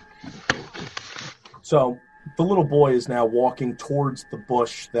 So the little boy is now walking towards the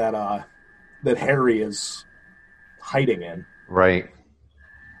bush that Harry is hiding in. Right.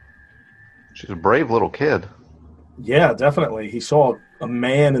 She's a brave little kid. Yeah, definitely. He saw a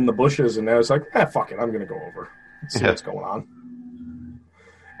man in the bushes, and I was like, fuck it, I'm going to go over and see what's going on.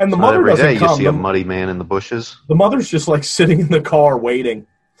 And the mother every doesn't day come. You see a muddy man in the bushes. The mother's just like sitting in the car waiting.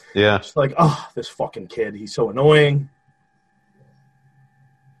 Yeah. She's like, oh, this fucking kid, he's so annoying.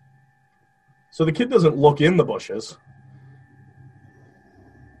 So the kid doesn't look in the bushes.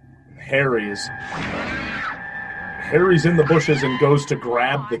 Harry's in the bushes and goes to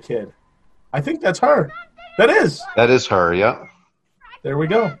grab the kid. I think that's her. That is. That is her, yeah. There we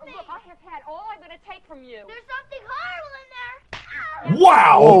go. Look, I have had all I'm gonna take from you. There's something horrible in there.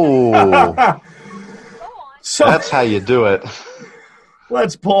 Wow! Oh, Go on. So, that's how you do it.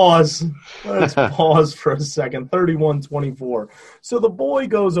 Let's pause. Let's pause for a second. 31-24. So the boy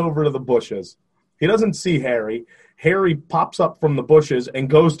goes over to the bushes. He doesn't see Harry. Harry pops up from the bushes and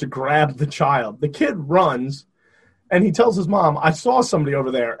goes to grab the child. The kid runs, and he tells his mom, I saw somebody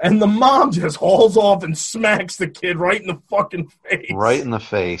over there. And the mom just hauls off and smacks the kid right in the fucking face. Right in the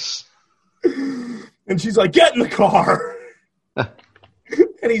face. And she's like, get in the car.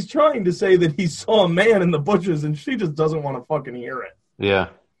 And he's trying to say that he saw a man in the bushes, and she just doesn't want to fucking hear it. Yeah.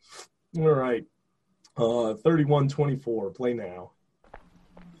 All right. 31-24. Play now.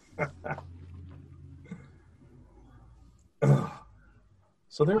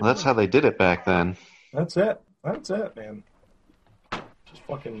 So there. Well, that's how they did it back then. That's it. That's it, man. Just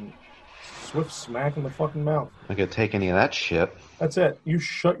fucking swift smack in the fucking mouth. I could take any of that shit. That's it. You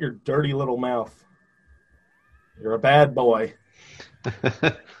shut your dirty little mouth. You're a bad boy.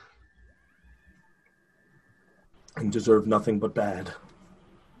 And deserve nothing but bad.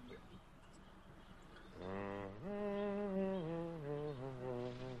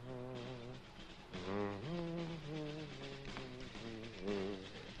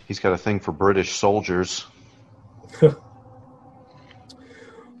 He's got a thing for British soldiers.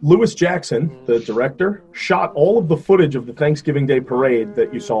 Lewis Jackson, the director, shot all of the footage of the Thanksgiving Day parade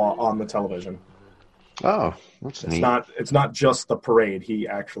that you saw on the television. Oh, that's neat. It's not just the parade. He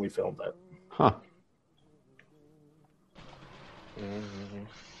actually filmed it. Huh.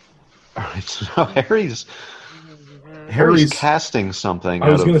 All right, so Harry's casting something. I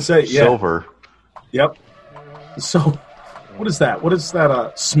was going to say, yeah. Silver. Yep. So, what is that? What is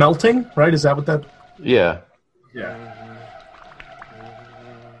that? Smelting, right? Is that what that? Yeah. Yeah.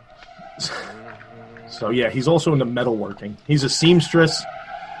 So yeah, he's also into metalworking. He's a seamstress,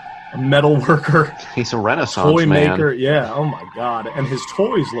 a metal worker. He's a Renaissance toy man. maker. Yeah. Oh my god. And his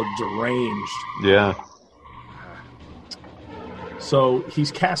toys look deranged. Yeah. So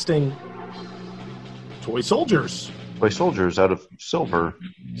he's casting toy soldiers. Toy soldiers out of silver.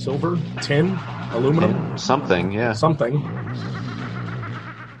 Silver, tin, aluminum, something. Yeah. Something.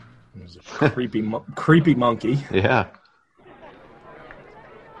 There's a creepy monkey. Yeah.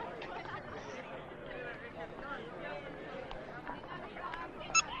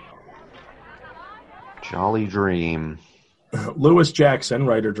 Jolly Dream. Lewis Jackson,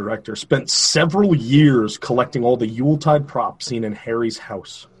 writer-director, spent several years collecting all the Yuletide props seen in Harry's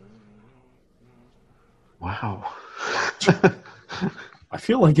house. Wow. I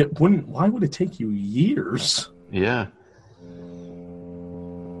feel like it wouldn't... Why would it take you years? Yeah.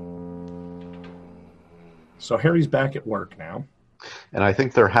 So Harry's back at work now. And I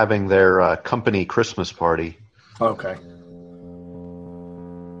think they're having their company Christmas party. Okay.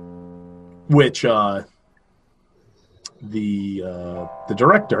 Which... The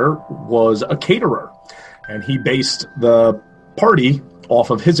director was a caterer, and he based the party off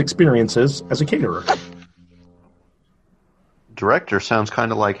of his experiences as a caterer. Director sounds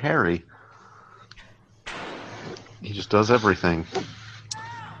kind of like Harry. He just does everything.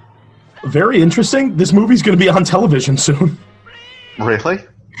 Very interesting. This movie's going to be on television soon. Really?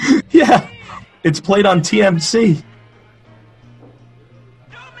 Yeah. It's played on TMC.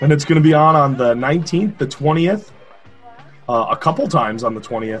 And it's going to be on the 19th, the 20th. A couple times on the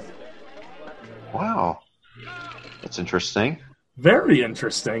 20th. Wow. That's interesting. Very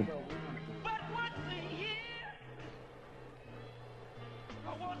interesting.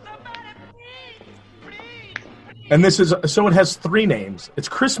 And this is, so it has three names. It's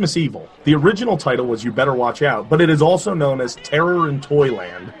Christmas Evil. The original title was You Better Watch Out, but it is also known as Terror in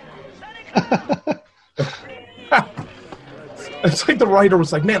Toyland. It's like the writer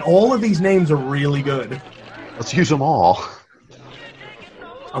was like, man, all of these names are really good. Let's use them all.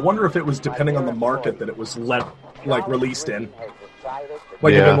 I wonder if it was depending on the market that it was released in.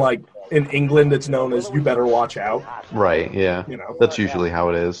 Like if in England, it's known as You Better Watch Out. Right. Yeah. You know, that's usually how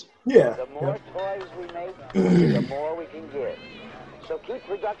it is. Yeah. The more toys we make, the more we can give. So keep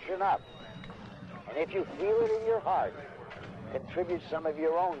production up. And if you feel it in your heart, contribute some of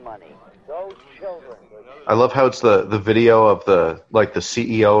your own money. Those children. I love how it's the video of the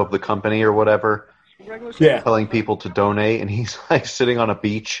CEO of the company or whatever. Yeah. Telling people to donate, and he's like sitting on a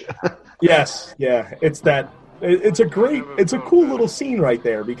beach. Yes, yeah. It's a cool little scene right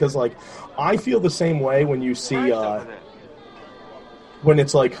there, because like I feel the same way when you see when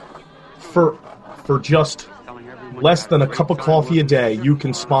it's like for just less than a cup of coffee a day you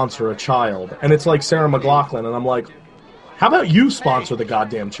can sponsor a child, and it's like Sarah McLachlan, and I'm like, how about you sponsor the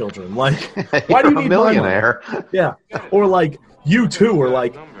goddamn children? Like, why do you need a millionaire? Yeah, or like you too, or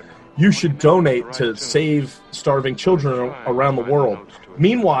like, you should donate to save starving children around the world.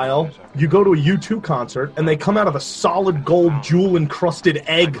 Meanwhile, you go to a U2 concert, and they come out of a solid gold jewel-encrusted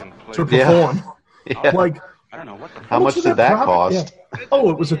egg to perform. Yeah. Like, how much did that cost? Yeah. Oh,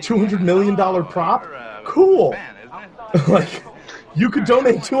 it was a $200 million prop? Cool. Like, you could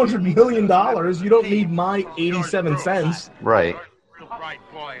donate $200 million. You don't need my 87 cents. Right. Bright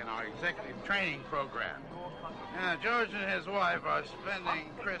boy in our executive training program. George and his wife are spending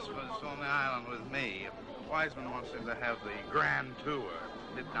Christmas on the island with me. Wiseman wants him to have the grand tour,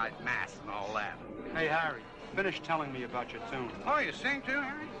 midnight mass and all that. Hey, Harry, finish telling me about your tune. Oh, you sing too,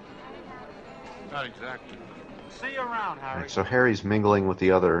 Harry? Not exactly. See you around, Harry. So Harry's mingling with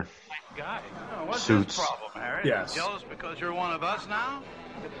the other Guy. Oh, what's suits. his problem, Harry? Yes. You jealous because you're one of us now?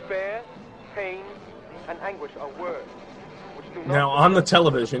 Despair, pain, and anguish are words. Now, on the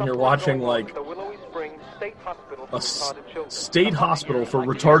television, you're watching, like, a state hospital for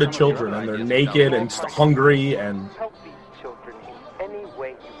retarded children, and they're naked and hungry and... Help these children in any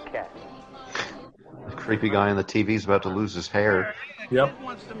way you can. The creepy guy on the TV's about to lose his hair. Yep. He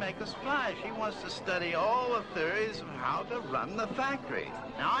wants to make a splash. He wants to study all the theories of how to run the factory.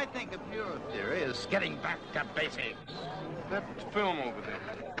 Now, I think a pure theory is getting back to basics. That film over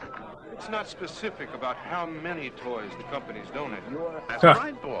there, it's not specific about how many toys the companies donate. That's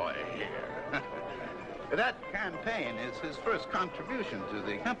right, boy. That campaign is his first contribution to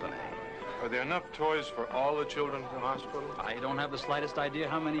the company. Are there enough toys for all the children in the hospital? I don't have the slightest idea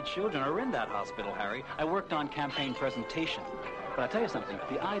how many children are in that hospital, Harry. I worked on campaign presentation. But I'll tell you something,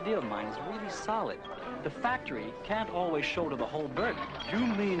 the idea of mine is really solid. The factory can't always shoulder the whole burden. You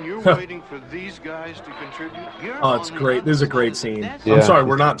mean you're waiting for these guys to contribute? Oh, it's great. This is a great scene. Yeah. I'm sorry,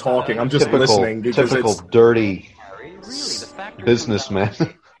 we're not talking. I'm just listening because typical it's dirty businessman.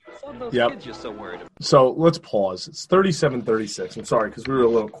 Yep. So let's pause. It's 37:36. I'm sorry because we were a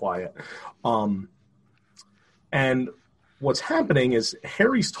little quiet. And what's happening is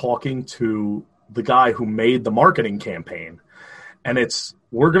Harry's talking to the guy who made the marketing campaign. And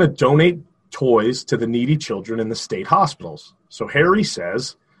we're going to donate toys to the needy children in the state hospitals. So Harry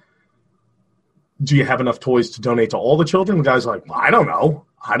says, do you have enough toys to donate to all the children? The guy's like, well, I don't know.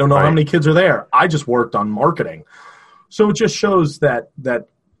 I don't know how many kids are there. I just worked on marketing. So it just shows that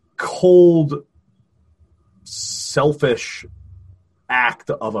cold, selfish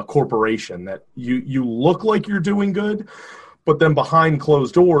act of a corporation that you look like you're doing good, but then behind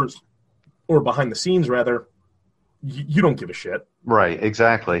closed doors, or behind the scenes rather, you don't give a shit. Right,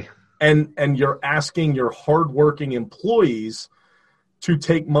 exactly. And you're asking your hardworking employees to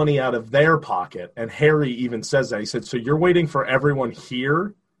take money out of their pocket. And Harry even says that. He said, so you're waiting for everyone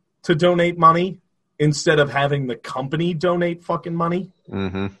here to donate money instead of having the company donate fucking money?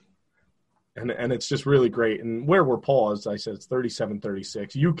 Mm-hmm. And it's just really great. And where we're paused, I said it's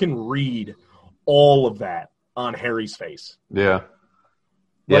 37:36. You can read all of that on Harry's face. Yeah.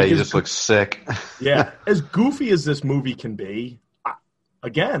 Yeah, he just looks sick. Yeah. As goofy as this movie can be,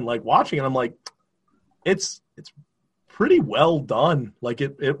 again, like watching it, I'm like, it's pretty well done. Like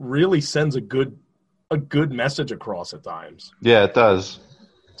it really sends a good message across at times. Yeah, it does.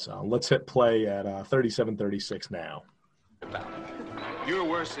 So let's hit play at 37:36 now. You're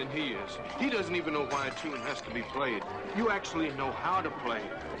worse than he is. He doesn't even know why a tune has to be played. You actually know how to play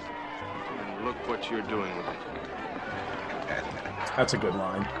it. And look what you're doing with it. That's a good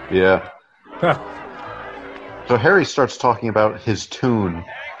line. Yeah. So Harry starts talking about his tune,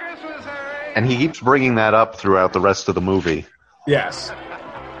 and he keeps bringing that up throughout the rest of the movie. Yes.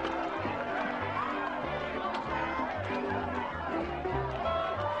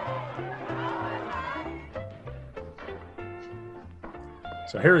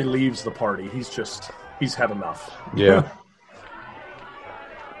 So Harry leaves the party. He's had enough. Yeah.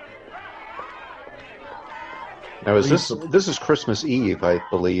 Now this is Christmas Eve, I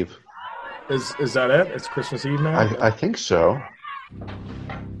believe. Is that it? It's Christmas Eve now? I think so. I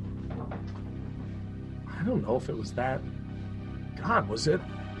don't know if it was that. God, was it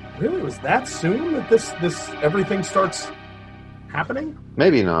really? Was that soon that this everything starts happening?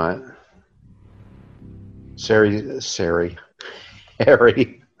 Maybe not.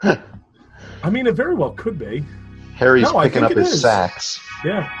 Harry. I mean, it very well could be. Harry's picking up his sax.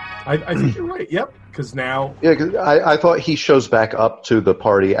 Yeah, I think you're right. Yep, because now... Yeah, cause I thought he shows back up to the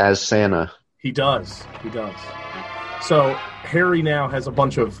party as Santa. He does. So Harry now has a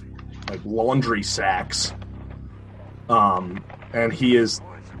bunch of like laundry sacks, and he is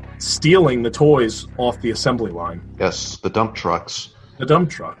stealing the toys off the assembly line. Yes, the dump trucks.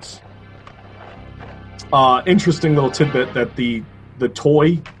 Interesting little tidbit that the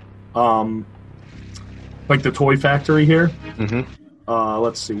toy, like the toy factory here,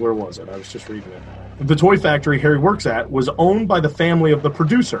 Let's see, where was it? I was just reading it. The toy factory Harry works at was owned by the family of the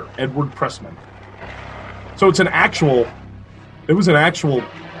producer, Edward Pressman. So it was an actual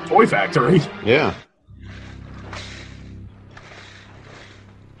toy factory. Yeah.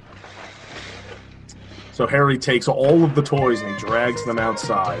 So Harry takes all of the toys and he drags them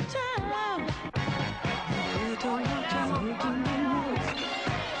outside.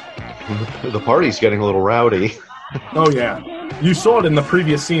 The party's getting a little rowdy. Oh, yeah. You saw it in the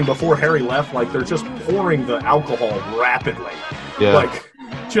previous scene before Harry left. Like, they're just pouring the alcohol rapidly. Yeah. Like,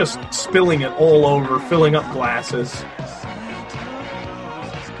 just spilling it all over, filling up glasses.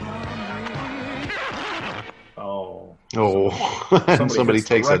 Oh. Oh. And somebody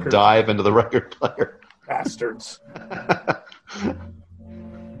takes a dive into the record player. Bastards.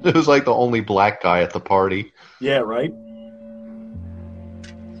 It was like the only black guy at the party. Yeah, right?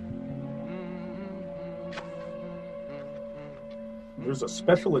 There's a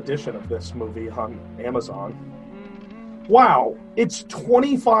special edition of this movie on Amazon. Wow, it's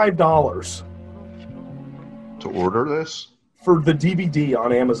 $25 to order this for the DVD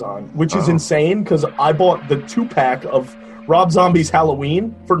on Amazon, which is insane because I bought the 2-pack of Rob Zombie's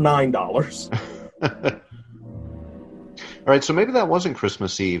Halloween for $9. All right, so maybe that wasn't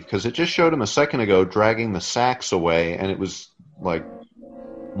Christmas Eve because it just showed him a second ago dragging the sacks away, and it was like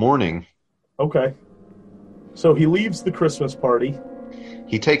morning. Okay, so he leaves the Christmas party.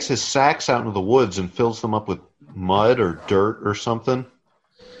 He takes his sacks out into the woods and fills them up with mud or dirt or something.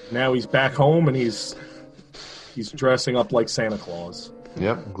 Now he's back home and he's dressing up like Santa Claus.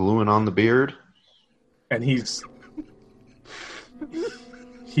 Yep, gluing on the beard. And it's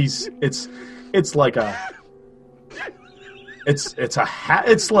like a it's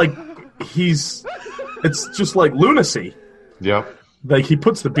just like lunacy. Yep. Like he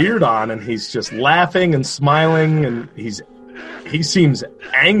puts the beard on and he's just laughing and smiling and he seems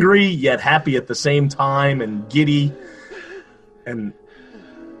angry yet happy at the same time and giddy. And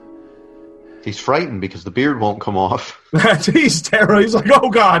he's frightened because the beard won't come off. He's terrible. He's like, oh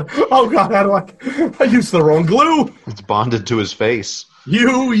God, how do I used the wrong glue. It's bonded to his face.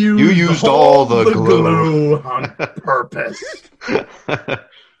 You used all the glue on purpose.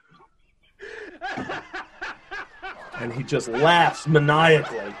 And he just laughs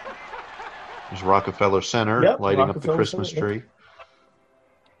maniacally. There's Rockefeller Center lighting up the Christmas tree.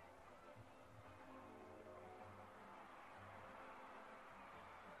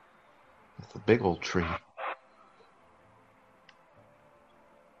 It's a big old tree.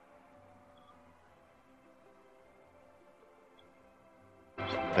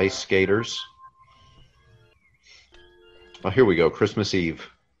 Ice skaters. Oh, here we go. Christmas Eve.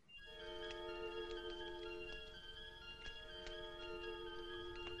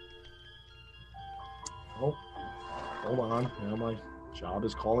 Oh, hold on. Now my job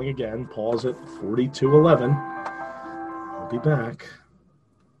is calling again. Pause at 42:11. I'll be back.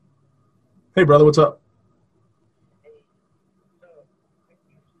 Hey, brother, what's up?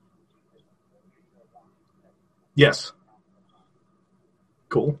 Yes.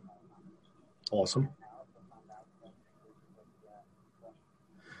 Cool. Awesome.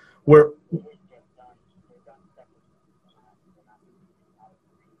 Where?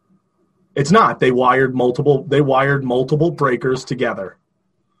 It's not. They wired multiple breakers together.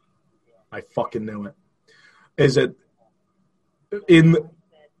 I fucking knew it. Is it in?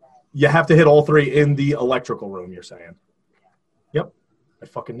 You have to hit all three in the electrical room, you're saying? Yep. I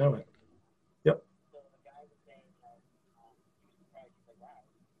fucking know it. Yep.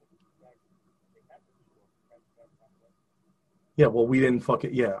 Yeah, well, we didn't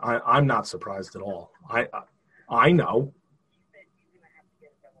fucking... Yeah, I'm not surprised at all. I know.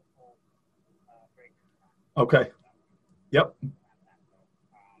 Okay. Yep.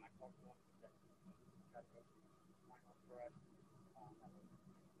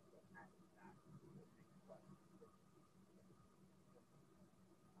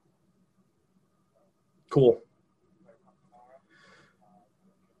 Cool.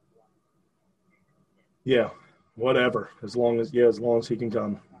 Yeah, whatever. As long as he can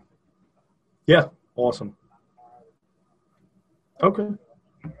come. Yeah, awesome. Okay.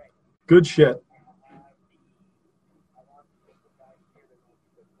 Good shit.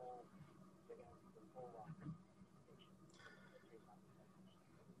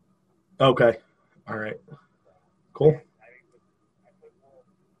 Okay. All right. Cool.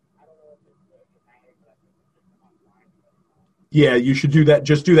 Yeah, you should do that.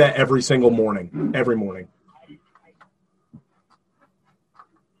 Just do that every single morning. Every morning.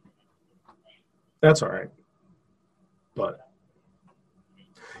 That's all right. But,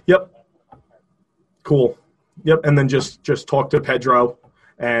 yep. Cool. Yep, and then just talk to Pedro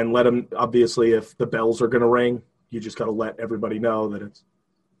and let him, obviously, if the bells are going to ring, you just got to let everybody know that it's...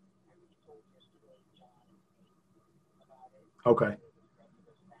 Okay.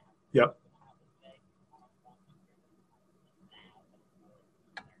 Yep.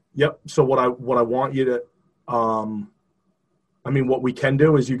 Yep, so what I want you to... what we can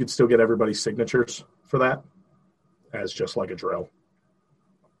do is you could still get everybody's signatures for that as just like a drill.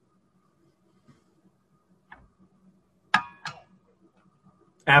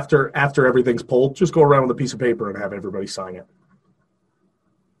 After everything's pulled, just go around with a piece of paper and have everybody sign it.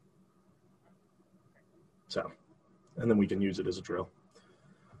 So, and then we can use it as a drill.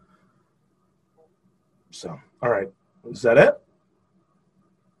 So, all right. Is that it?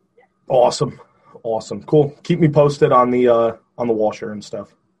 Awesome. Cool. Keep me posted on the washer and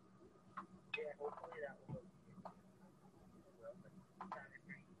stuff.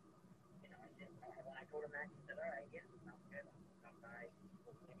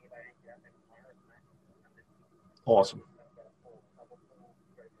 Awesome.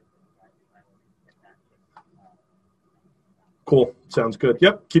 Cool. Sounds good.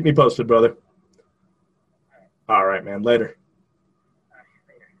 Yep. Keep me posted, brother. All right, man. Later.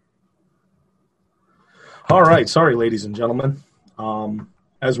 All right. Sorry, ladies and gentlemen.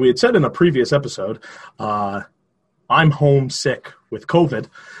 As we had said in a previous episode, I'm homesick with COVID,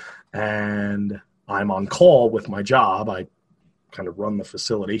 and I'm on call with my job. I kind of run the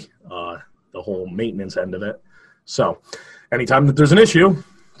facility, the whole maintenance end of it. So anytime that there's an issue,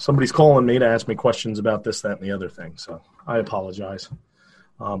 somebody's calling me to ask me questions about this, that, and the other thing. So I apologize.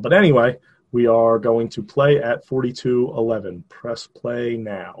 But anyway, we are going to play at 4211. Press play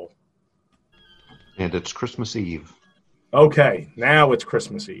now. And it's Christmas Eve. Okay, now it's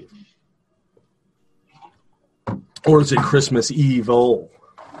Christmas Eve. Or is it Christmas Evil?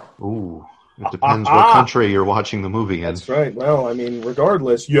 Ooh, it depends what country you're watching the movie in. That's right. Well,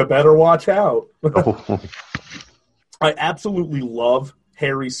 regardless, you better watch out. Oh. I absolutely love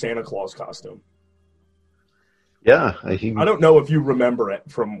Harry's Santa Claus costume. Yeah. I don't know if you remember it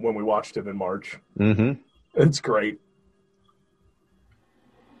from when we watched it in March. Mm-hmm. It's great.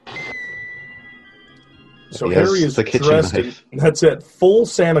 So He Harry is has the kitchen dressed in, knife. that's it, full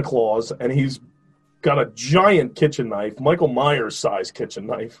Santa Claus, and he's got a giant kitchen knife, Michael Myers-sized kitchen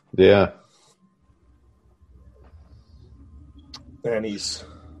knife. Yeah. And he's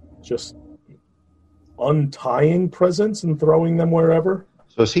just untying presents and throwing them wherever.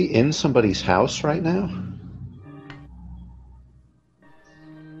 So is he in somebody's house right now?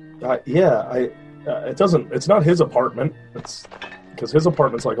 It's not his apartment. It's because his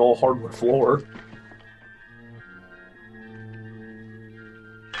apartment's like all hardwood floor.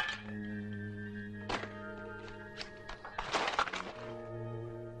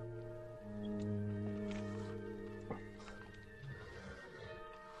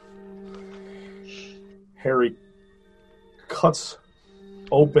 Harry cuts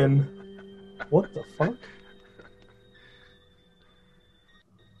open. What the fuck?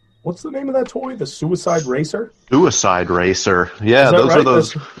 What's the name of that toy? The Suicide Racer? Suicide Racer. Yeah, Is that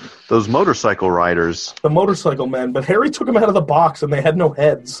those right? are those motorcycle riders. The motorcycle men. But Harry took them out of the box and they had no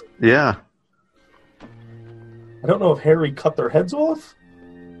heads. Yeah. I don't know if Harry cut their heads off.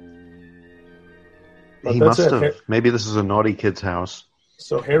 But He that's must it. have. Maybe this is a naughty kid's house.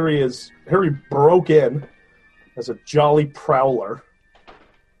 So Harry broke in as a jolly prowler,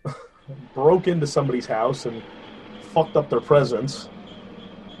 broke into somebody's house and fucked up their presents.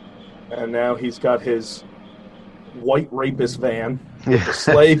 And now he's got his white rapist van with the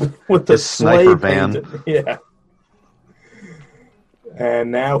slave His sniper van. painted. Yeah.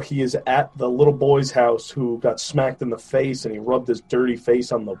 And now he is at the little boy's house who got smacked in the face, and he rubbed his dirty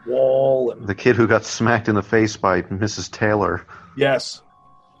face on the wall. And The kid who got smacked in the face by Mrs. Taylor. yes.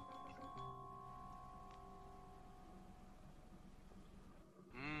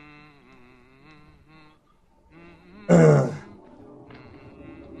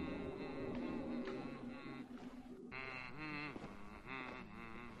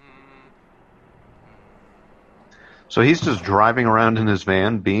 So he's just driving around in his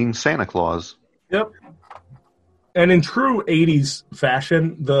van being Santa Claus. Yep. And in true 80s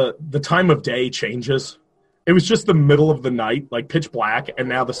fashion, the time of day changes. It was just the middle of the night, like pitch black, and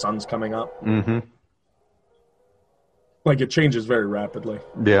now the sun's coming up. Mm-hmm. Like, it changes very rapidly.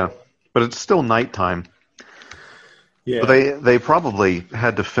 Yeah, but it's still nighttime. Yeah. So they probably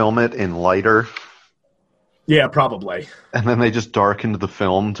had to film it in lighter, Yeah, probably. and then they just darkened the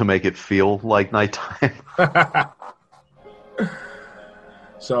film to make it feel like nighttime.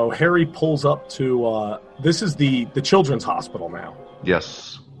 So Harry pulls up to, this is the children's hospital now.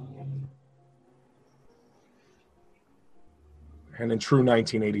 Yes. And in true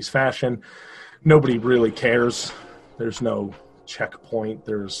 1980s fashion, nobody really cares. There's no checkpoint.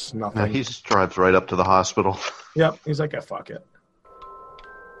 There's nothing. No, he just drives right up to the hospital. Yep. He's like, fuck it.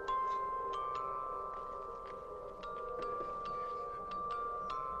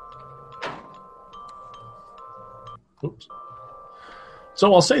 Oops.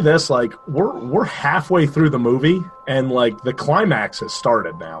 So I'll say this, like, we're halfway through the movie, and, like, the climax has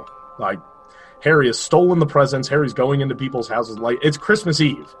started now. Like, Harry has stolen the presents. Harry's going into people's houses. Like, it's Christmas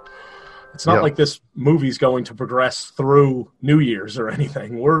Eve. It's not like this movie's going to progress through New Year's or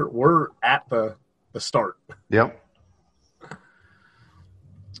anything. We're at the start. Yep.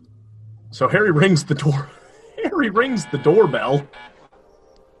 So Harry rings the door. Harry rings the doorbell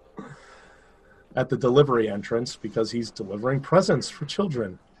at the delivery entrance because he's delivering presents for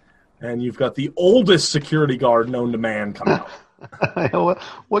children. And you've got the oldest security guard known to man come out.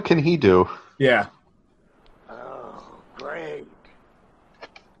 What can he do? Yeah. Oh, great.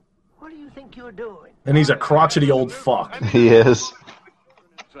 What do you think you're doing? And he's a crotchety old fuck. He is.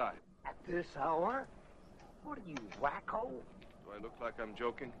 Inside. At this hour? What are you, wacko? Do I look like I'm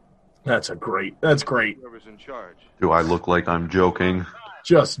joking? That's great. Whoever's in charge. Do I look like I'm joking?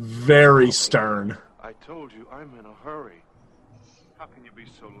 Just very stern. I told you I'm in a hurry. How can you be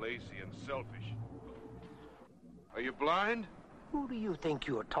so lazy and selfish? Are you blind? Who do you think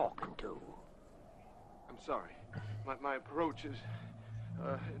you're talking to? I'm sorry. My approach is...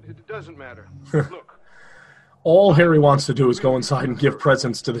 it doesn't matter. Look. All Harry wants to do is go inside and give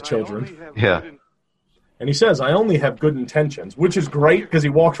presents to the children. Yeah. And he says, I only have good intentions, which is great because he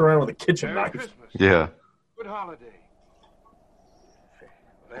walks around with a kitchen knife. Christmas. Yeah. Good holiday.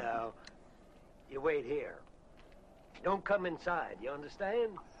 Well, you wait here. Don't come inside, you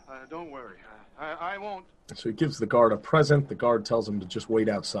understand? Don't worry. I won't. So he gives the guard a present. The guard tells him to just wait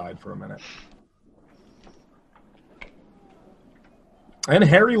outside for a minute. And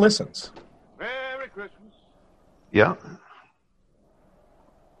Harry listens. Merry Christmas. Yeah.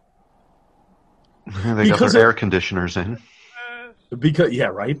 They got their air conditioners in. Because, yeah,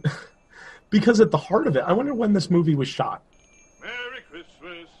 right? Because at the heart of it, I wonder when this movie was shot. Merry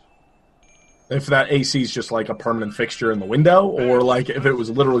Christmas. If that AC is just like a permanent fixture in the window, or like if it was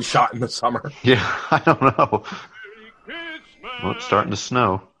literally shot in the summer. Yeah, I don't know. Well, it's starting to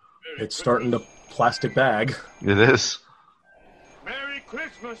snow. It's starting to plastic bag. It is. Merry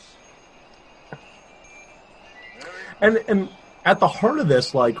Christmas. And at the heart of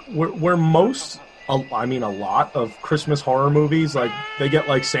this, like, where most, I mean, a lot of Christmas horror movies, like, they get,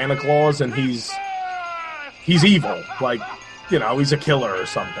 like, Santa Claus and he's evil. Like, you know, he's a killer or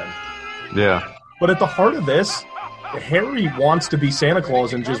something. Yeah. But at the heart of this, Harry wants to be Santa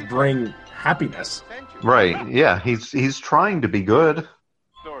Claus and just bring happiness. Right, yeah. He's trying to be good.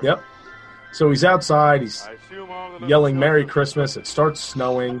 Yep. So he's outside, he's yelling Merry Christmas, it starts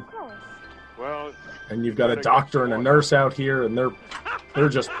snowing. And you've got a doctor and a nurse out here, and they're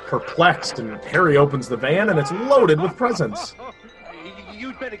just perplexed. And Harry opens the van, and it's loaded with presents.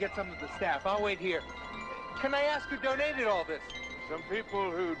 You'd better get some of the staff. I'll wait here. Can I ask who donated all this? Some people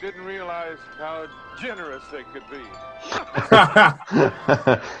who didn't realize how generous they could be.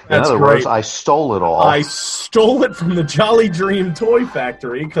 In other words, I stole it all. I stole it from the Jolly Dream Toy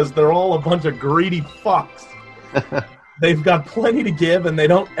Factory because they're all a bunch of greedy fucks. They've got plenty to give, and they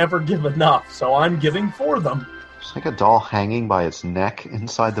don't ever give enough, so I'm giving for them. It's like a doll hanging by its neck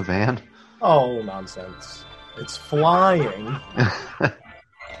inside the van. Oh, nonsense. It's flying. Now,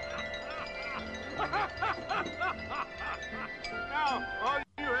 all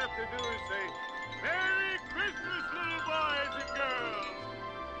you have to do is say, Merry Christmas, little boys and girls!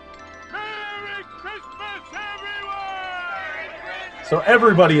 Merry Christmas, everyone! So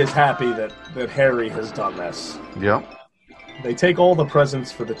everybody is happy that Harry has done this. Yep. They take all the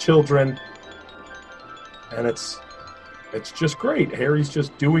presents for the children, and it's just great. Harry's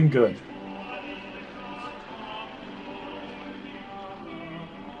just doing good.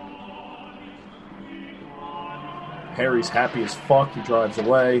 Harry's happy as fuck. He drives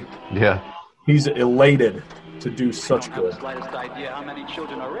away. Yeah. He's elated to do such good. I don't have the slightest idea how many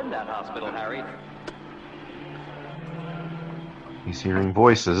children are in that hospital, Harry. He's hearing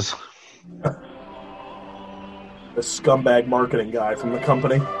voices. The scumbag marketing guy from the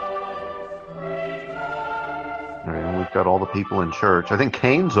company. All right, and we've got all the people in church. I think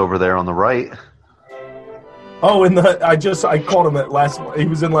Kane's over there on the right. Oh, I caught him at last. He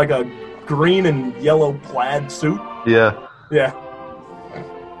was in like a green and yellow plaid suit. Yeah. Yeah.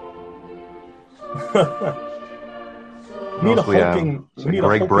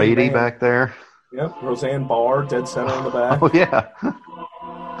 Greg Brady man. back there. Yep, Roseanne Barr, dead center in the back. Oh, yeah.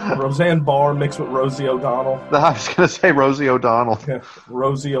 Roseanne Barr mixed with Rosie O'Donnell. I was going to say Rosie O'Donnell.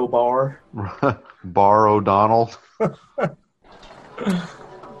 Rosie O'Barr. Barr O'Donnell.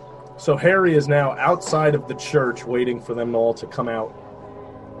 So Harry is now outside of the church waiting for them all to come out.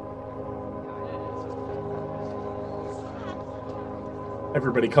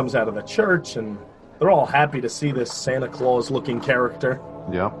 Everybody comes out of the church, and they're all happy to see this Santa Claus-looking character.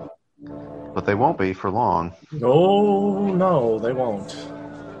 Yep. But they won't be for long. Oh, no, they won't.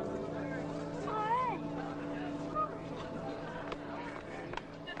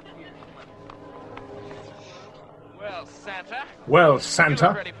 Well, Santa.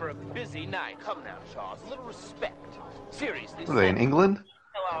 You're ready for a busy night. Come now, Charles. A little respect. Seriously. Are they in England?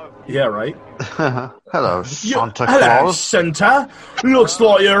 Yeah, right. Hello, Santa Hello, Claus. Santa. Looks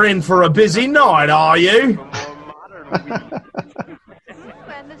like you're in for a busy night, are you?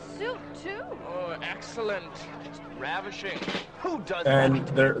 And the suit, too. Oh, excellent. Ravishing. Who does And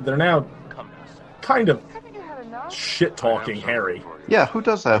that? they're now kind of shit-talking Harry. Yeah, who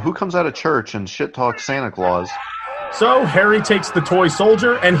does that? Who comes out of church and shit talks Santa Claus? So Harry takes the toy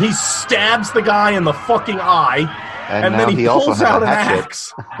soldier and he stabs the guy in the fucking eye, and then he also pulls has out a an hatchet.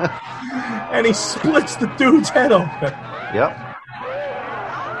 axe, and he splits the dude's head open. Yep.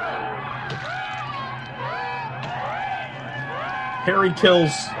 Harry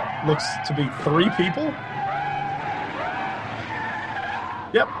kills, looks to be 3 people.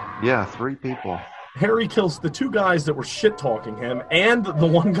 Yep. Yeah, 3 people. Harry kills the 2 guys that were shit-talking him and the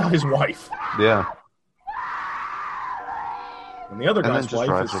one guy's wife. Yeah. And the other And then guy's just wife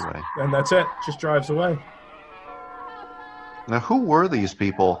drives is... away. And that's it. Just drives away. Now, who were these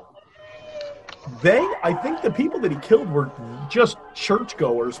people? I think the people that he killed were just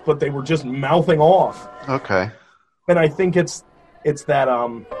churchgoers, but they were just mouthing off. Okay. And I think it's that,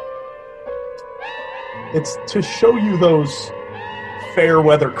 it's to show you those fair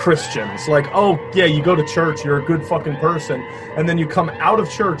weather Christians. Like, oh, yeah, you go to church, you're a good fucking person, and then you come out of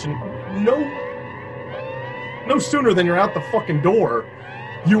church, and no sooner than you're out the fucking door,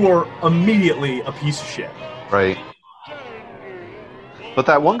 you are immediately a piece of shit. Right. But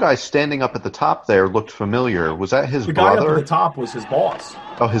that one guy standing up at the top there looked familiar. Was that his The guy brother? up at the top was his boss.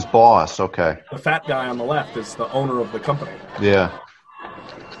 Oh, his boss. Okay. The fat guy on the left is the owner of the company. Yeah.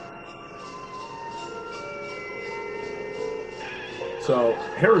 So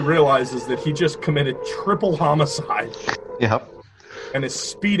Harry realizes that he just committed triple homicide. Yep. And is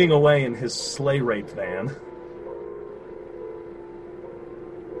speeding away in his sleigh rape van.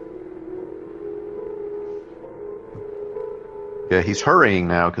 Yeah, he's hurrying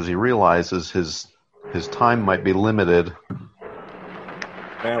now because he realizes his time might be limited.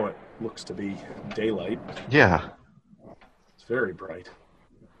 Now it looks to be daylight. Yeah. It's very bright.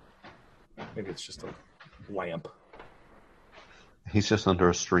 Maybe it's just a lamp. He's just under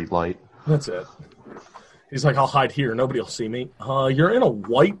a street light. That's it. He's like, I'll hide here. Nobody will see me. You're in a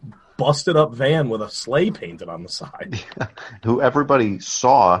white, busted-up van with a sleigh painted on the side. Who everybody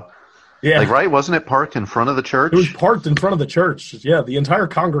saw. Yeah. Like, right? Wasn't it parked in front of the church? It was parked in front of the church. Yeah, the entire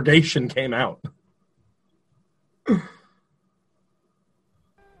congregation came out.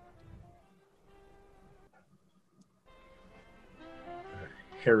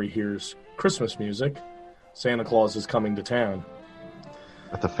 Harry hears Christmas music. Santa Claus is coming to town.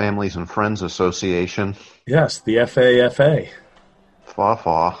 At the Families and Friends Association. Yes, the FAFA.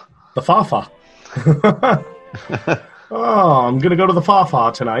 Fa-fa. The Fa-fa. Oh, I'm going to go to the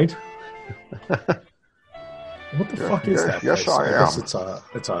Fa-fa tonight. What the fuck is that Yes, place? I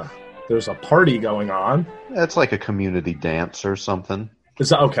guess am. There's a party going on. It's like a community dance or something. Is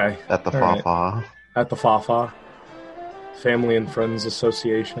that okay? At the All Fa-fa. right. At the Fa-fa. Family and Friends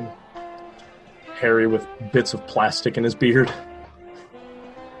Association. Harry with bits of plastic in his beard.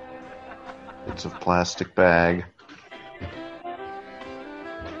 It's a plastic bag.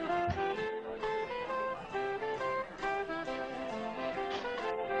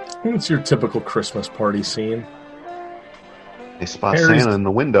 It's your typical Christmas party scene. They spot Harry's- Santa in the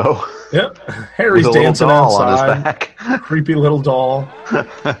window. Yep. Harry's With a little dancing doll on outside. his back. Creepy little doll.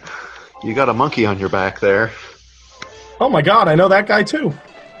 You got a monkey on your back there. Oh my god, I know that guy too.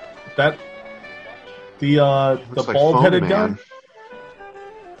 The Looks like bald-headed Phone guy. Man.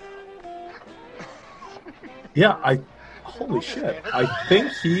 Yeah, holy shit. I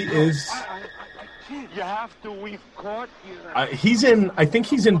think he is. You have to. We've caught you. I think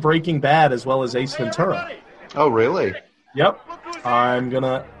he's in Breaking Bad as well as Ace Ventura. Oh, really? Yep. I'm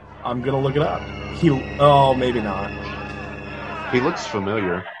gonna look it up. Oh, maybe not. He looks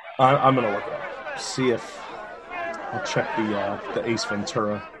familiar. I'm gonna look it up. See if I'll check the Ace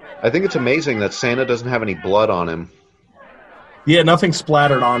Ventura. I think it's amazing that Santa doesn't have any blood on him. Yeah, nothing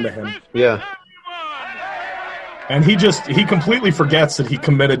splattered onto him. Yeah. And he completely forgets that he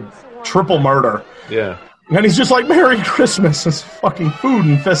committed triple murder. Yeah. And he's just like, Merry Christmas. It's fucking food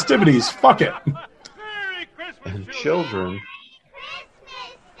and festivities. Fuck it. And children.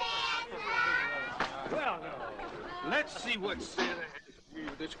 Well, let's see what Santa has for you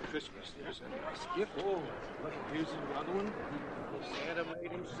this Christmas. There's a nice gift. Oh, look, here's another one. Santa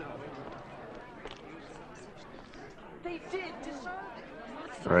made himself. They did deserve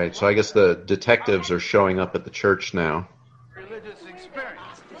it. All right, so I guess the detectives are showing up at the church now. Religious experience.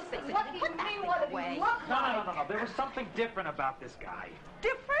 No. There was something different about this guy.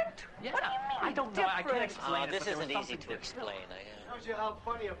 Different? Yeah. What do you mean? I don't know. I can't explain it. This but there was isn't easy something to explain. Shows you how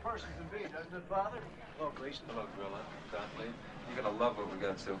funny a person can be, doesn't it, Father? Hello, Grayson. Hello, Grilla. Dudley. You're gonna love what we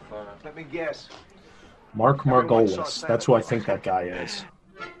got so far. Let me guess. Mark Margolis. That's who I think that guy is.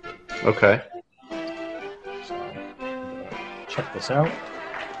 Okay. Check this out.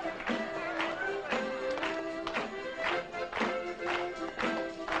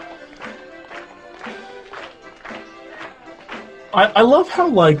 I love how,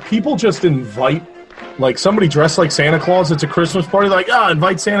 like, people just invite, like, somebody dressed like Santa Claus. It's a Christmas party. Like,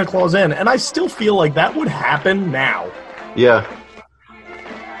 invite Santa Claus in. And I still feel like that would happen now. Yeah.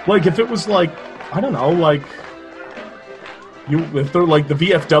 Like, if it was, like, I don't know, like, if they're, like, the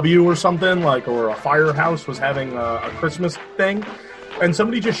VFW or something, like, or a firehouse was having a Christmas thing, and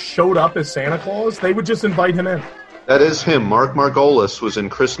somebody just showed up as Santa Claus, they would just invite him in. That is him. Mark Margolis was in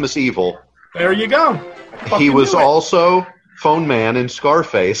Christmas Evil. There you go. He was also Phone Man in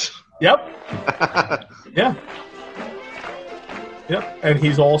Scarface. Yep. Yeah. Yep. And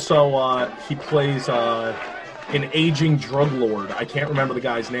he's also, he plays an aging drug lord. I can't remember the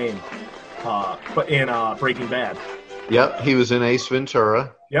guy's name. But in Breaking Bad. Yep, he was in Ace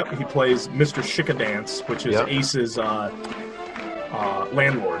Ventura. Yep, he plays Mr. Shikadance, which is Ace's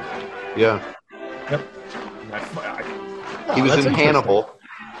landlord. Yeah. Yep. He was in Hannibal.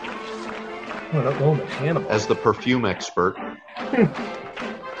 Oh, not going to Hannibal. As the perfume expert.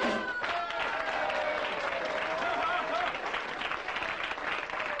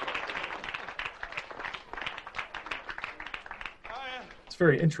 It's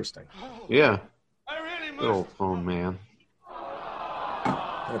very interesting. Yeah. Good old Phone Man.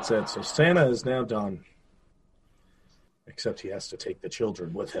 That's it. So Santa is now done. Except he has to take the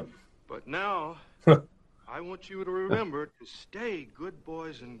children with him. But now, I want you to remember to stay good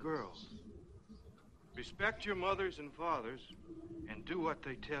boys and girls. Respect your mothers and fathers and do what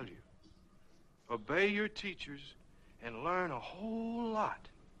they tell you. Obey your teachers and learn a whole lot.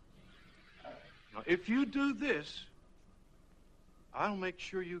 Now, if you do this, I'll make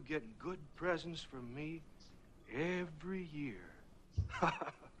sure you get good presents from me every year.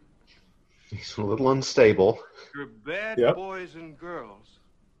 He's a little unstable. You're bad boys and girls.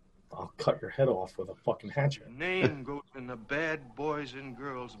 I'll cut your head off with a fucking hatchet. Your name goes in the bad boys and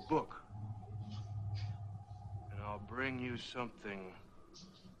girls book. And I'll bring you something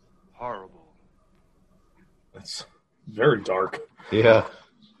horrible. That's very dark. Yeah.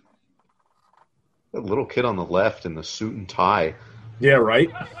 That little kid on the left in the suit and tie. Yeah, right?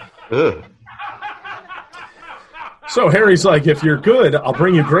 Ugh. So Harry's like, if you're good, I'll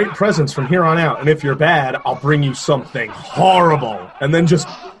bring you great presents from here on out. And if you're bad, I'll bring you something horrible. And then just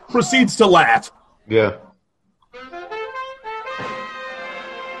proceeds to laugh. Yeah.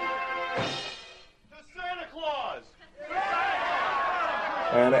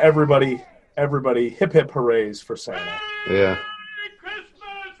 And everybody hip hip hoorays for Santa. Yeah.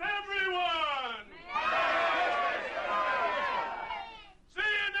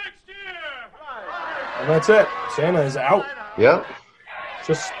 And that's it. Santa is out. Yep.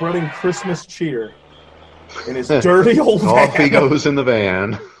 Just spreading Christmas cheer in his dirty old van. Off he goes in the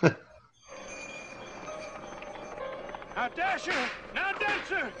van. Now Dasher, now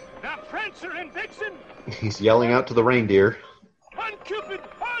Dancer, now Prancer and Vixen. He's yelling out to the reindeer. On Cupid,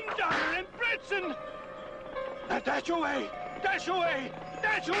 on Donner and Blitzen. Now dash away, dash away,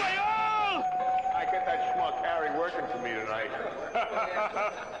 dash away all! I get that schmuck Harry working for me tonight.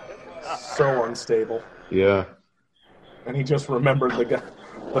 So unstable. Yeah. And he just remembered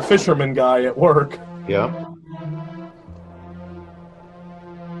the fisherman guy at work. Yeah.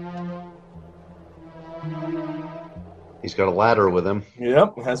 He's got a ladder with him.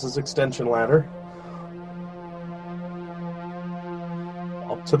 Yep, has his extension ladder.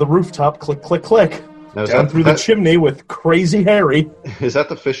 Up to the rooftop, click, click, click. Now, down through the chimney with Crazy Harry. Is that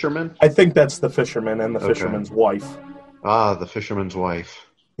the fisherman? I think that's the fisherman and the fisherman's wife. Ah, the fisherman's wife.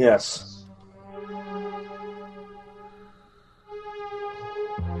 Yes.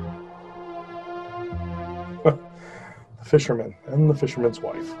 The fisherman and the fisherman's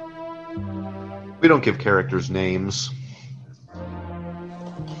wife. We don't give characters names.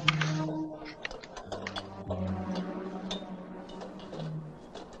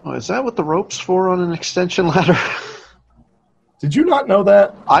 Oh, is that what the rope's for on an extension ladder? Did you not know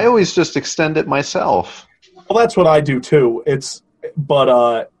that? I always just extend it myself. Well, that's what I do too. It's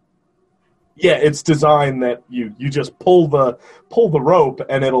designed that you just pull the rope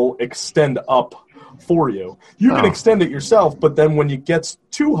and it'll extend up for you. You can extend it yourself, but then when it gets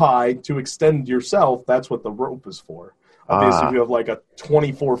too high to extend yourself, that's what the rope is for. Obviously, if you have like a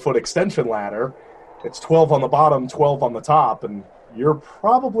 24-foot extension ladder, it's 12 on the bottom, 12 on the top, and you're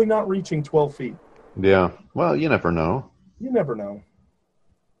probably not reaching 12 feet. Yeah. Well, you never know. You never know.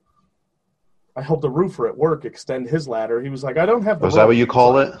 I helped a roofer at work extend his ladder. He was like, I don't have the rope. Is that what you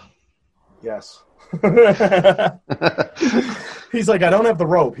call it? Yes. He's like, I don't have the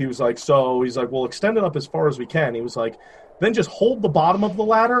rope. He's like, we'll extend it up as far as we can. He was like, then just hold the bottom of the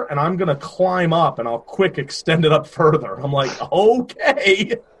ladder, and I'm going to climb up, and I'll quick extend it up further. I'm like,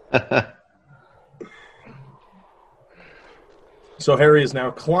 okay. So Harry has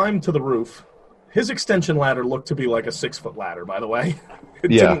now climbed to the roof. His extension ladder looked to be like a 6-foot ladder, by the way. It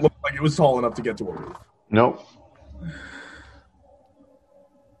didn't look like it was tall enough to get to a roof. Nope.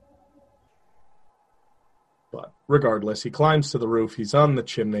 But regardless, he climbs to the roof. He's on the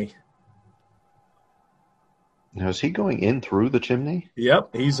chimney. Now, is he going in through the chimney?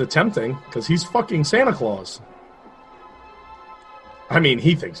 Yep, he's attempting, because he's fucking Santa Claus. I mean,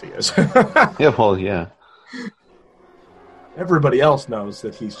 he thinks he is. Yeah, well, yeah. Everybody else knows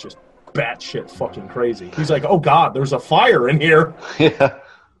that he's just batshit fucking crazy. He's like, oh God, there's a fire in here. Yeah.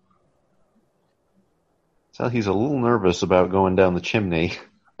 So he's a little nervous about going down the chimney.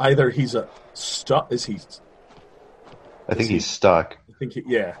 Either he's stuck. Is he? I think he's stuck. I think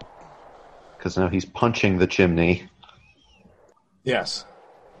yeah. Because now he's punching the chimney. Yes.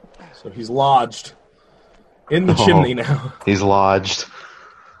 So he's lodged in the chimney now. He's lodged.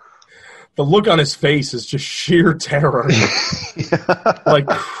 The look on his face is just sheer terror. Yeah. Like,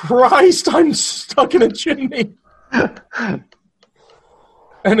 Christ, I'm stuck in a chimney. And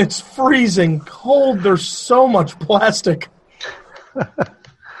it's freezing cold. There's so much plastic.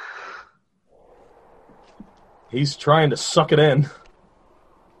 He's trying to suck it in.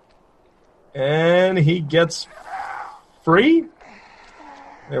 And he gets free.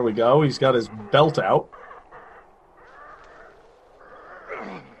 There we go. He's got his belt out.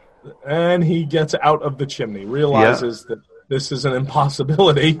 And he gets out of the chimney, realizes that this is an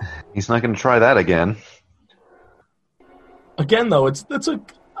impossibility. He's not going to try that again. Again, though, it's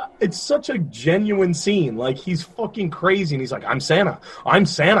such a genuine scene. Like, he's fucking crazy, and he's like, I'm Santa,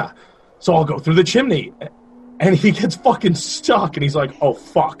 so I'll go through the chimney. And he gets fucking stuck, and he's like, oh,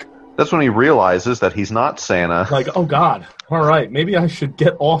 fuck. That's when he realizes that he's not Santa. Like, oh, God, all right, maybe I should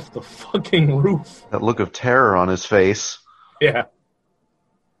get off the fucking roof. That look of terror on his face. Yeah.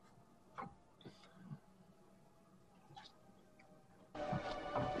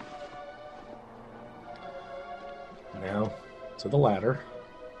 Now to the ladder.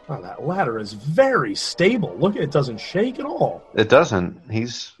 Oh, that ladder is very stable. Look, it doesn't shake at all. It doesn't.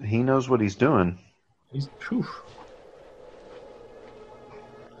 He knows what he's doing.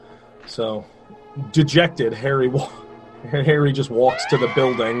 So, dejected, Harry just walks to the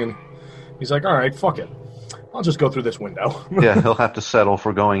building and he's like, all right, fuck it. I'll just go through this window. Yeah, he'll have to settle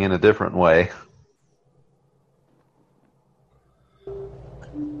for going in a different way.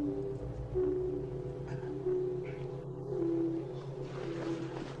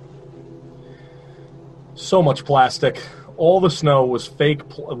 So much plastic. All the snow was fake,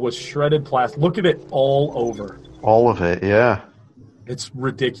 was shredded plastic. Look at it all over. All of it, yeah. It's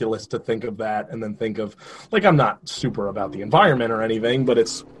ridiculous to think of that and then think of, like, I'm not super about the environment or anything, but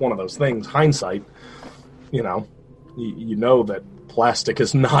it's one of those things, hindsight, you know that plastic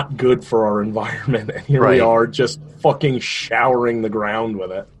is not good for our environment, and here we are just fucking showering the ground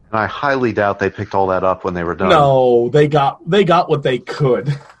with it. I highly doubt they picked all that up when they were done. No, they got what they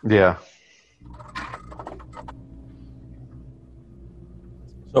could. Yeah.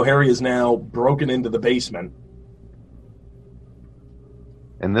 So Harry is now broken into the basement.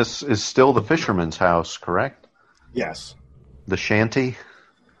 And this is still the fisherman's house, correct? Yes. The shanty?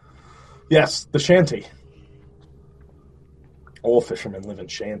 Yes, the shanty. All fishermen live in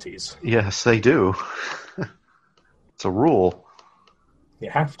shanties. Yes, they do. It's a rule. You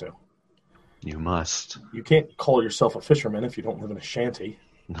have to. You must. You can't call yourself a fisherman if you don't live in a shanty.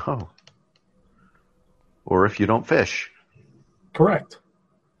 No. Or if you don't fish. Correct.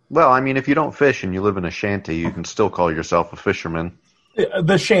 Well, I mean, if you don't fish and you live in a shanty, you can still call yourself a fisherman.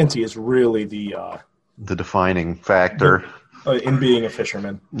 The shanty is really the defining factor in being a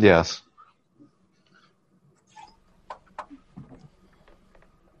fisherman. Yes.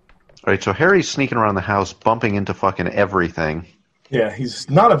 All right, so Harry's sneaking around the house, bumping into fucking everything. Yeah, he's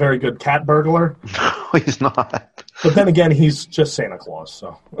not a very good cat burglar. No, he's not. But then again, he's just Santa Claus,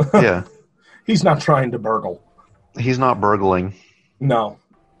 so. Yeah. He's not trying to burgle. He's not burgling. No.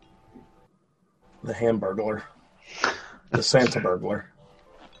 The Hamburglar. The Santa burglar.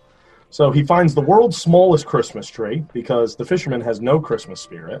 So he finds the world's smallest Christmas tree because the fisherman has no Christmas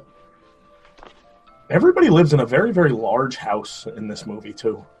spirit. Everybody lives in a very, very large house in this movie,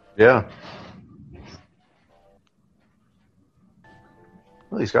 too. Yeah.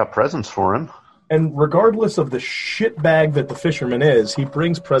 Well, he's got presents for him. And regardless of the shitbag that the fisherman is, he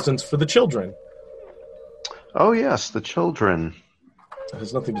brings presents for the children. Oh, yes, the children. That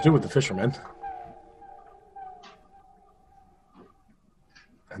has nothing to do with the fisherman.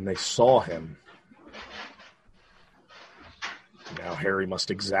 And they saw him. Now Harry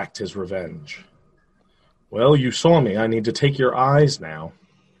must exact his revenge. Well, you saw me. I need to take your eyes now.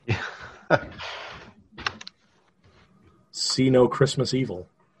 See no Christmas evil.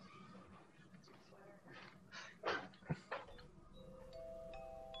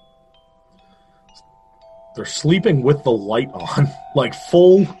 They're sleeping with the light on, like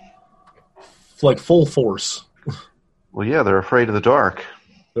full force. Well, yeah, they're afraid of the dark.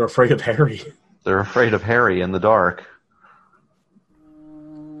 They're afraid of Harry. They're afraid of Harry in the dark.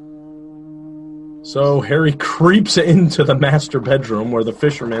 So Harry creeps into the master bedroom where the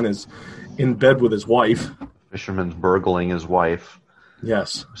fisherman is in bed with his wife. Fisherman's burgling his wife.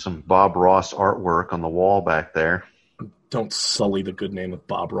 Yes. Some Bob Ross artwork on the wall back there. Don't sully the good name of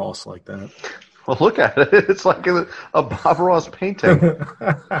Bob Ross like that. Well, look at it. It's like a Bob Ross painting. Look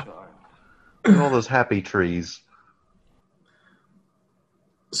at all those happy trees.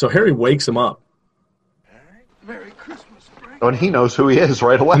 So Harry wakes him up. Merry Christmas, Greg. Oh, and he knows who he is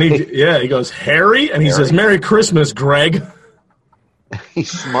right away. He goes, Harry? And he says, Merry Christmas, Greg. He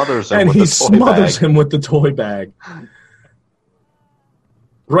smothers him and with he the toy smothers bag. him with the toy bag.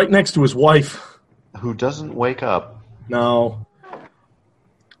 Right next to his wife. Who doesn't wake up. No.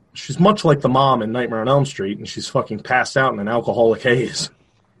 She's much like the mom in Nightmare on Elm Street, and she's fucking passed out in an alcoholic haze.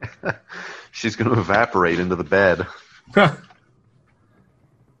 She's going to evaporate into the bed.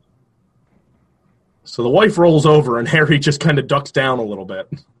 So the wife rolls over, and Harry just kind of ducks down a little bit.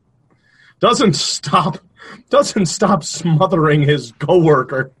 Doesn't stop smothering his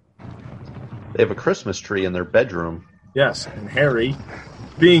coworker. They have a Christmas tree in their bedroom. Yes, and Harry,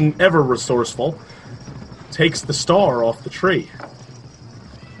 being ever resourceful, takes the star off the tree.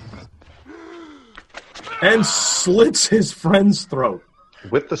 And slits his friend's throat.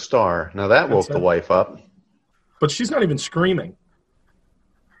 With the star. Now that woke the wife up. But she's not even screaming.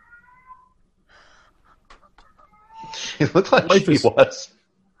 She looked like she was.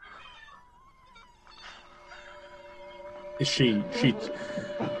 Is she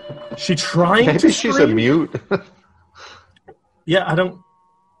trying to Maybe she's a scream? mute. Yeah, I don't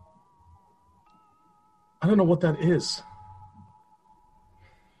know what that is.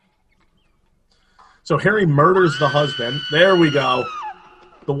 So Harry murders the husband. There we go.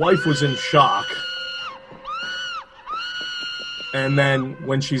 The wife was in shock. And then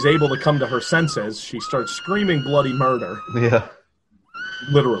when she's able to come to her senses, she starts screaming bloody murder. Yeah.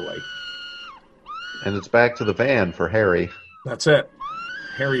 Literally. And it's back to the van for Harry. That's it.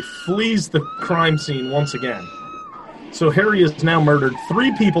 Harry flees the crime scene once again. So Harry has now murdered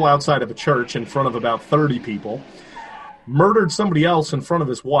 3 people outside of a church in front of about 30 people, murdered somebody else in front of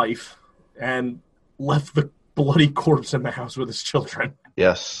his wife, and left the bloody corpse in the house with his children.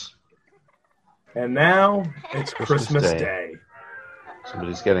 Yes. And now it's Christmas Day.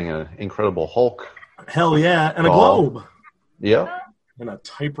 Somebody's getting an Incredible Hulk. Hell yeah, and a doll. globe. Yep. And a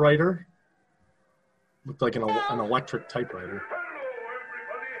typewriter. Looked like an electric typewriter.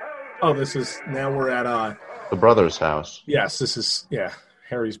 Oh, now we're at The brother's house. yes, this is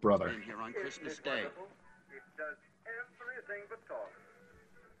Harry's brother. Here on Christmas Day.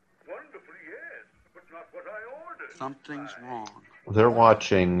 Something's wrong. They're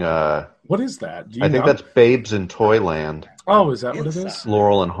watching... What is that? Do you I think know? that's Babes in Toyland. Oh, is that what it is?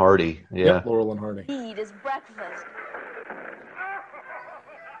 Laurel and Hardy. Yeah. Yep, Laurel and Hardy. Eat is breakfast.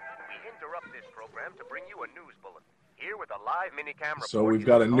 We interrupt this program to bring you a news bulletin. Here with a live minicam So we've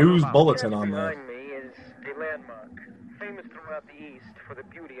got a news bulletin on there. Behind me is a landmark, famous throughout the East for the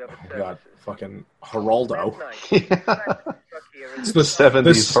beauty of its We got services. fucking Geraldo. It's the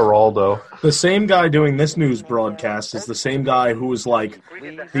 70s Geraldo. The same guy doing this news broadcast is the same guy who was like,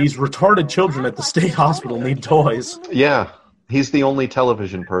 these retarded children at the state hospital need toys. Yeah. He's the only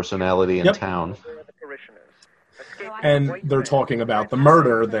television personality in town. And they're talking about the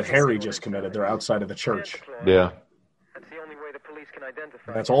murder that Harry just committed. They're outside of the church. Yeah. That's the only way the police can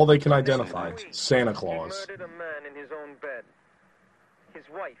identify. That's all they can identify. Santa Claus. He murdered a man in his own bed. His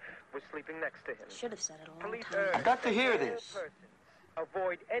wife was sleeping next to him. Should have said it a long Police time. urge I've got to hear this.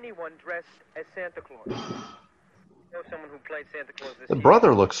 avoid anyone dressed as Santa Claus. You know someone who played Santa Claus this The year?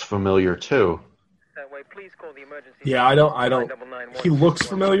 brother looks familiar too. That way, please call the emergency. Yeah, I don't. He looks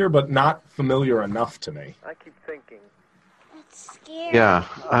familiar, but not familiar enough to me. I keep thinking. That's scary. Yeah,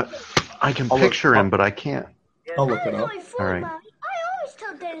 I can picture him, but I can't. I'll look it up. All right. I always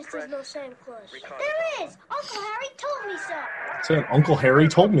tell Dennis there's no Santa Claus. There is. Uncle Harry told me so. Saying Uncle Harry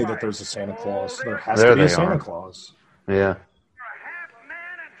told me that there's a Santa Claus. There has There to be a they Santa are. Claus. Yeah.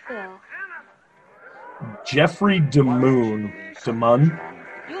 Phil, Jeffrey DeMoon. DeMunn?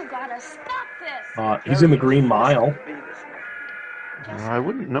 you gotta stop this. He's in the Green Mile. I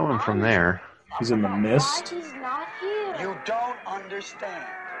wouldn't know him from there. He's in The Mist. He's not here. You don't understand.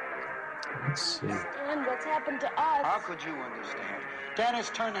 Let's see. And what's happened to us? How could you understand? Dennis,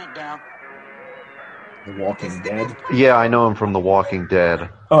 turn that down. The Walking Dead. Yeah, I know him from The Walking Dead.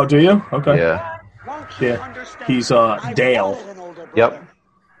 Oh, do you? Okay. Yeah. Yeah. He's Dale. Yep.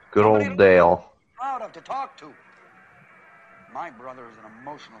 Good old Dale. Proud of to talk to. My brother is an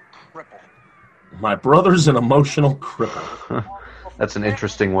emotional cripple. My brother's an emotional cripple. That's an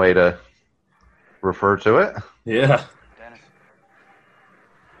interesting way to refer to it. Yeah. Dennis,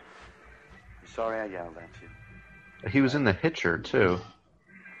 I'm sorry I yelled at you. He was in The Hitcher too.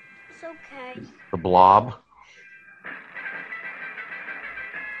 It's okay. The Blob.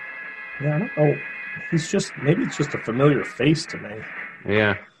 Yeah, I don't know. Maybe it's just a familiar face to me.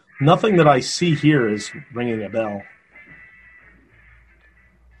 Yeah. Nothing that I see here is ringing a bell.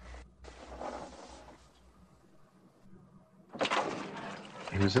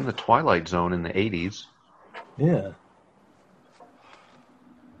 He was in The Twilight Zone in the 80s. Yeah.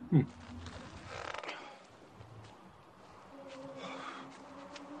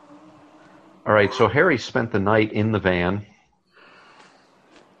 All right, so Harry spent the night in the van.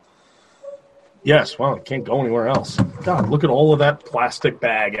 Yes, well, it can't go anywhere else. God, look at all of that plastic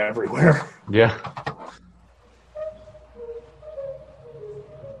bag everywhere. Yeah.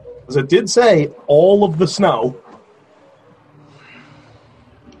 As it did say, all of the snow.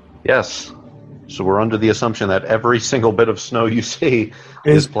 Yes. So we're under the assumption that every single bit of snow you see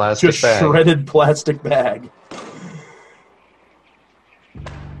is plastic just bag. shredded plastic bag.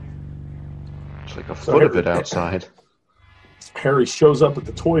 There's like a foot of it outside. Harry shows up at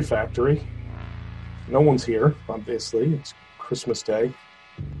the toy factory. No one's here, obviously. It's Christmas Day.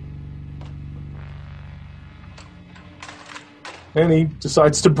 And he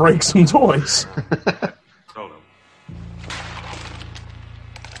decides to break some toys.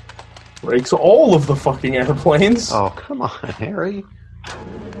 Breaks all of the fucking airplanes. Oh, come on, Harry.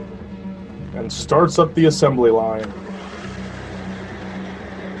 And starts up the assembly line.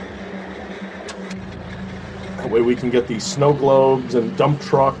 That way we can get these snow globes and dump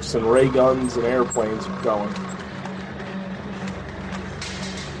trucks and ray guns and airplanes going.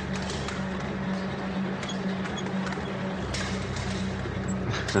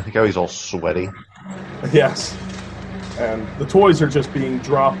 I think how he's all sweaty. Yes. And the toys are just being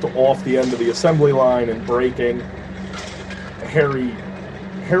dropped off the end of the assembly line and breaking.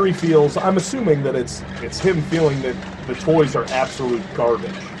 Harry feels, I'm assuming that it's him feeling that the toys are absolute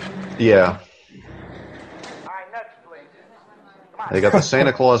garbage. Yeah. They got the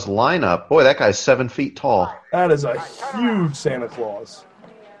Santa Claus lineup. Boy, that guy's 7 feet tall. That is a huge Santa Claus.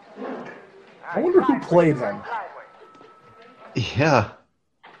 I wonder who played him. Yeah.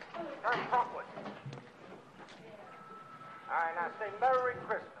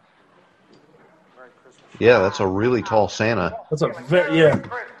 Yeah, that's a really tall Santa. That's a yeah.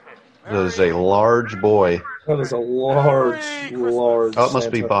 That is a large boy. That is a large. Oh, it must Santa.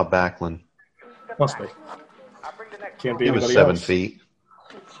 be Bob Backlund. Must be. Can't be He was anybody 7 else. feet.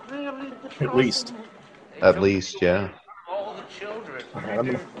 At least. At least, yeah. Okay,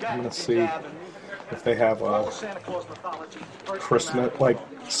 I'm gonna see if they have a Christmas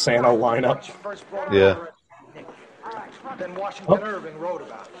Santa lineup. Yeah. Then Washington Irving wrote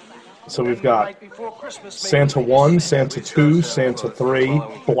about it. So we've got Santa 1, Santa 2, Santa 3,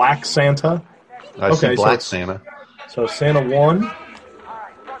 Black Santa. I see Black so Santa. So Santa 1,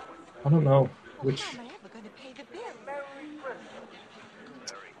 I don't know which.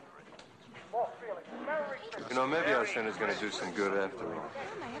 You know, maybe our Santa's going to do some good after all.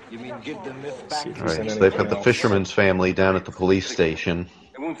 You mean give the myth back? All right, so they've got the fisherman's family down at the police station.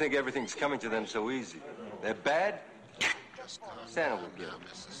 They won't think everything's coming to them so easy. They're bad. Santa will give him.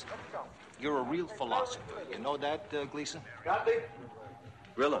 You're a real philosopher. You know that, Gleason? Got me?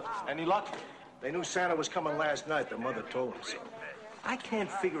 Rilla, any luck? They knew Santa was coming last night. Their mother told them so. I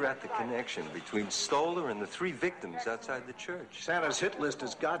can't figure out the connection between Stoller and the 3 victims outside the church. Santa's hit list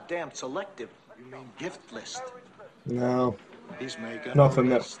is goddamn selective. You mean gift list? No. He's making Nothing a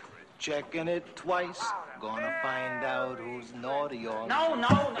that- list. Checking it twice. Gonna find out who's naughty or No,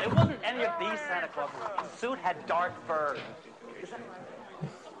 it wasn't any of these Santa Clauses. The suit had dark fur.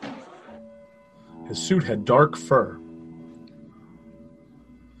 His suit had dark fur.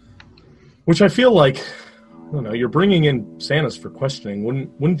 Which I feel like, I don't know, you're bringing in Santas for questioning.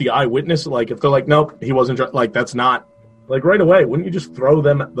 Wouldn't the eyewitness, like, if they're like, nope, he wasn't, like, that's not, like, right away, wouldn't you just throw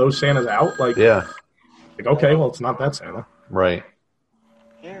those Santas out? Like, Yeah. Like, okay, well, it's not that Santa. Right.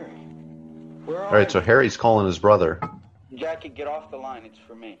 Harry, where are All right, so Harry's calling his brother. you? Jackie, get off the line. It's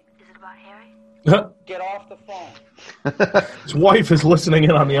for me. Is it about Harry? Get off the phone. His wife is listening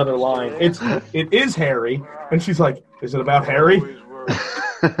in on the other line. It is Harry, and she's like, is it about Harry?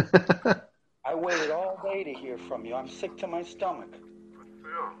 I waited all day to hear from you. I'm sick to my stomach. But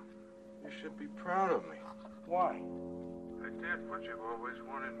Bill, you should be proud of me. Why? I did what you've always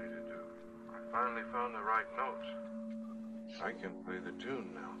wanted me to do. I finally found the right notes. I can play the tune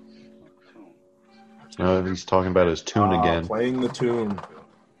now. Oh, he's talking about his tune again. Playing the tune.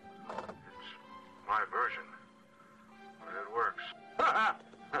 My version. But it works.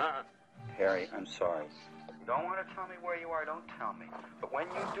 Harry, I'm sorry. You don't want to tell me where you are, don't tell me. But when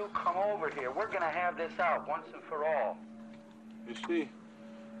you do come over here, we're going to have this out once and for all. You see,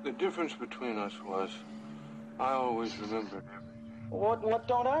 the difference between us was I always remembered everything. What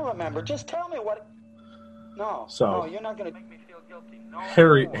don't I remember? Just tell me what... No, So- no, you're not going to make me feel guilty. No.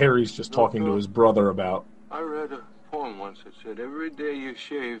 Harry's just talking to his brother about, I read a poem once that said, every day you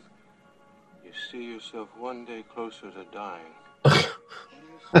shave, you see yourself one day closer to dying.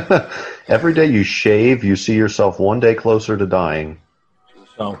 Every day you shave, you see yourself one day closer to dying.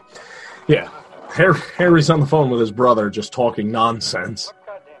 so, yeah. Harry's on the phone with his brother just talking nonsense.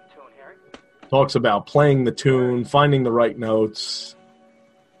 Talks about playing the tune, finding the right notes.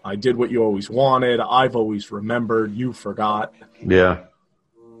 I did what you always wanted. I've always remembered. You forgot. Yeah.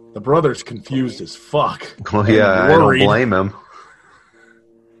 The brother's confused as fuck. Well, yeah, and I don't worried. blame him.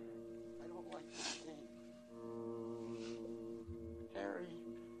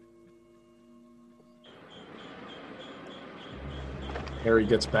 Harry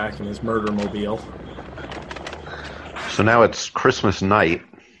gets back in his murder mobile. So now it's Christmas night.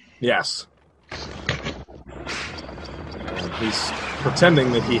 Yes. And he's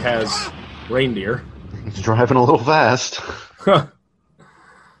pretending that he has reindeer. He's driving a little fast.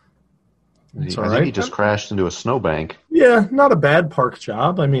 It's I all think right. he just crashed into a snowbank. Yeah, not a bad park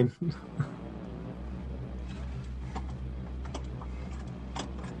job. I mean,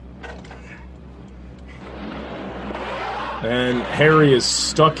 and Harry is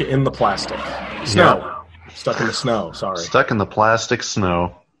stuck in the plastic. Snow. Yeah. Stuck in the snow, sorry. Stuck in the plastic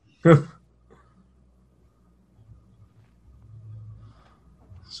snow.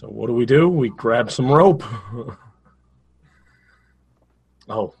 So what do? We grab some rope.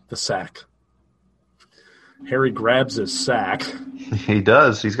 Oh, the sack. Harry grabs his sack. He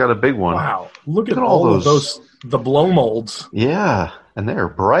does. He's got a big one. Wow. Look at all of those, the blow molds. Yeah, and they're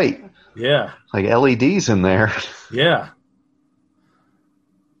bright. Yeah. Like LEDs in there. Yeah.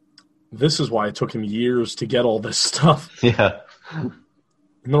 This is why it took him years to get all this stuff. Yeah. And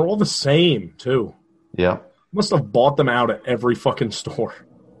they're all the same, too. Yeah. Must have bought them out at every fucking store.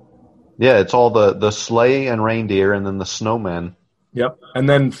 Yeah, it's all the sleigh and reindeer and then the snowmen. Yep. And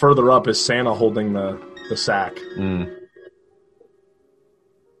then further up is Santa holding the sack. Mm.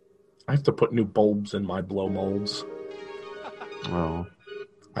 I have to put new bulbs in my blow molds. Oh.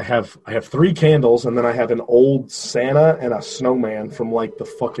 I have 3 candles, and then I have an old Santa and a snowman from like the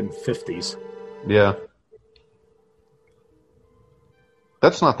fucking 50s. Yeah.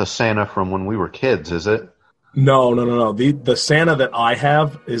 That's not the Santa from when we were kids, is it? No. The Santa that I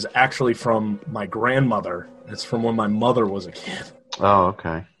have is actually from my grandmother. It's from when my mother was a kid. Oh,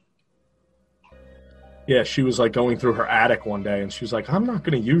 okay. Yeah, she was like going through her attic one day, and she was like, I'm not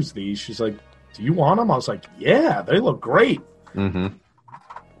going to use these. She's like, do you want them? I was like, yeah, they look great. Mm-hmm.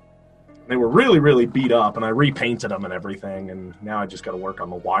 They were really, really beat up, and I repainted them and everything, and now I just got to work on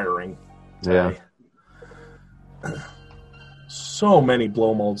the wiring. Yeah. So many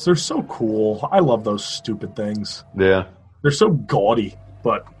blow molds. They're so cool. I love those stupid things. Yeah. They're so gaudy,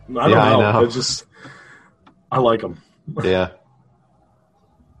 but I don't Yeah, know. I know. They're just, I like them. Yeah.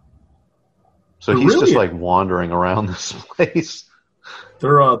 So They're he's really- just like wandering around this place.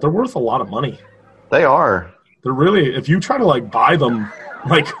 They're worth a lot of money. They are. They're really, if you try to like buy them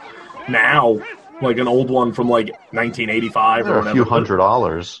like now, like an old one from like 1985 or whatever. A few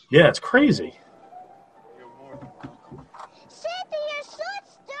 $100s. Yeah, it's crazy.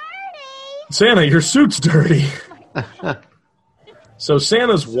 Santa, your suit's dirty. So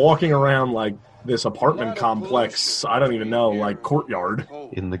Santa's walking around like this apartment complex, I don't even know, like courtyard.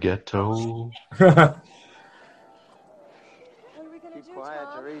 In the ghetto. Keep quiet,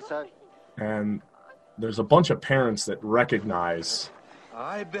 Teresa. And there's a bunch of parents that recognize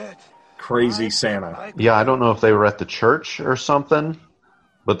I bet. crazy Santa. Yeah, I don't know if they were at the church or something,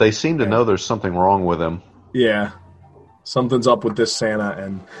 but they seem to know there's something wrong with him. Yeah, something's up with this Santa,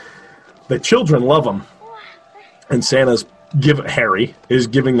 and the children love him. And Harry is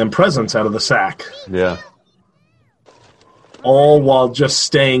giving them presents out of the sack. Yeah. All while just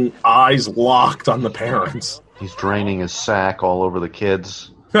staying eyes locked on the parents. He's draining his sack all over the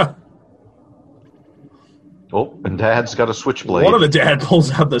kids. Oh, and Dad's got a switchblade. One of the dad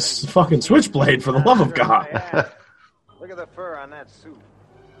pulls out this fucking switchblade, for the love of God. Look at the fur on that suit.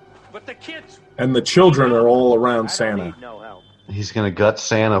 But the kids... And the children are all around Santa. No help. He's going to gut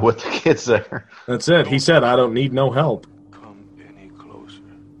Santa with the kids there. That's it. He said, I don't need no help. Come any closer.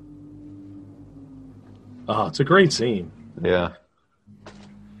 Oh, it's a great scene. Yeah.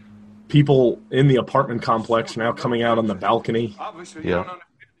 People in the apartment complex now coming out on the balcony. Obviously, Yeah. you don't understand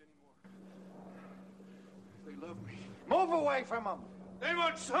anymore. They love me. Move away from them. They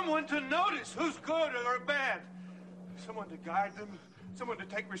want someone to notice who's good or bad. Someone to guide them. Someone to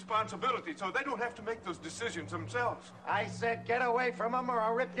take responsibility so they don't have to make those decisions themselves. I said get away from them or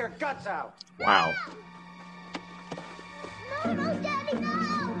I'll rip your guts out. Wow.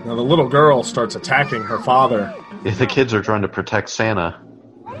 Now the little girl starts attacking her father. Yeah, the kids are trying to protect Santa.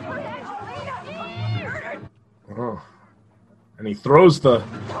 Oh. And he throws the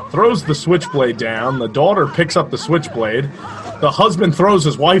switchblade down. The daughter picks up the switchblade. The husband throws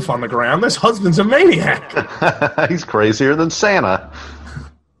his wife on the ground. This husband's a maniac. He's crazier than Santa.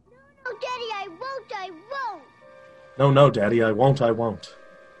 No, Daddy, I won't. No, Daddy, I won't.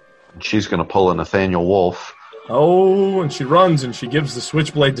 And she's going to pull a Nathaniel Wolf. Oh, and she runs and she gives the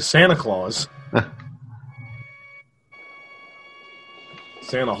switchblade to Santa Claus.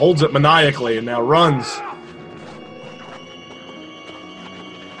 Santa holds it maniacally and now runs.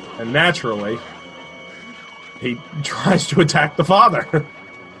 And naturally, he tries to attack the father.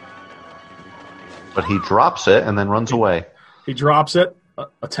 But he drops it and then runs away. He drops it,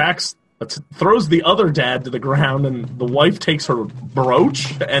 attacks, throws the other dad to the ground, and the wife takes her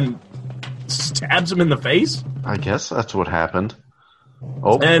brooch and stabs him in the face. I guess that's what happened.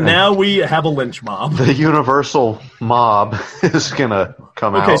 Oh, and now we have a lynch mob. The universal mob is going to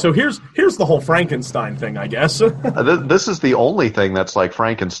come out. Okay, so here's the whole Frankenstein thing, I guess. This is the only thing that's like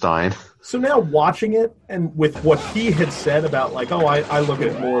Frankenstein. So now watching it, and with what he had said about, like, oh, I look at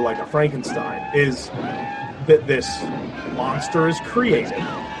it more like a Frankenstein, is that this monster is created,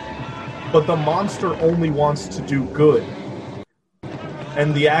 but the monster only wants to do good.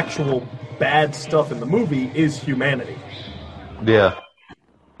 And the actual bad stuff in the movie is humanity. Yeah.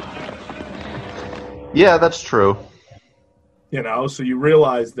 Yeah, that's true. You know, so you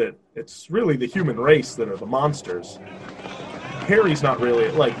realize that it's really the human race that are the monsters. Harry's not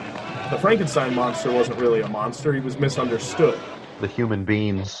really, like, the Frankenstein monster wasn't really a monster, he was misunderstood. The human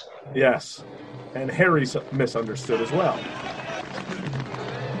beings. Yes. And Harry's misunderstood as well.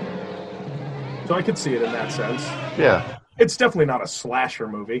 So I could see it in that sense. Yeah. It's definitely not a slasher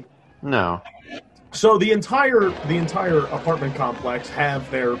movie. No. So the entire apartment complex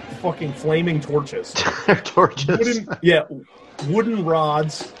have their fucking flaming torches. Torches. Wooden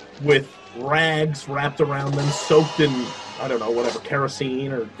rods with rags wrapped around them, soaked in, I don't know, whatever,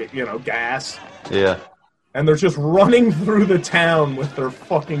 kerosene or, gas. Yeah. And they're just running through the town with their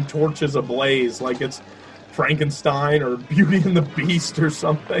fucking torches ablaze like it's Frankenstein or Beauty and the Beast or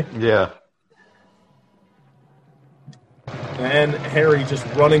something. Yeah. And Harry just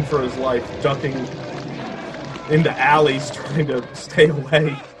running for his life, ducking into alleys, trying to stay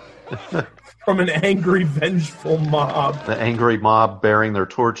away from an angry, vengeful mob. The angry mob bearing their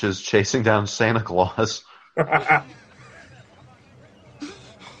torches, chasing down Santa Claus.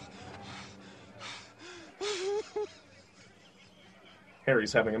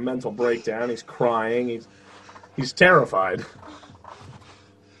 Harry's having a mental breakdown. He's crying. He's terrified.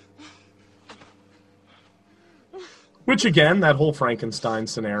 Which, again, that whole Frankenstein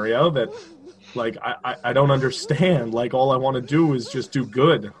scenario that, like, I don't understand. Like, all I want to do is just do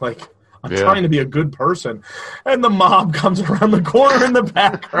good. Like, I'm trying to be a good person. And the mob comes around the corner in the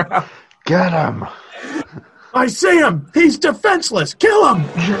background. Get him! I see him! He's defenseless! Kill him!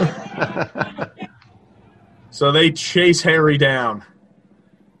 So they chase Harry down.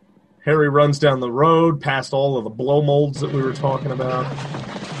 Harry runs down the road past all of the blow molds that we were talking about.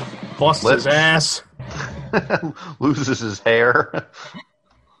 Busts his ass. Loses his hair.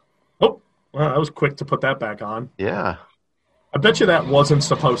 Oh, well, that was quick to put that back on. Yeah. I bet you that wasn't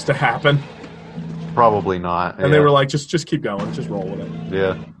supposed to happen. Probably not. And they were like, just keep going. Just roll with it.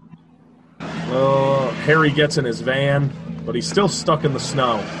 Yeah. Harry gets in his van, but he's still stuck in the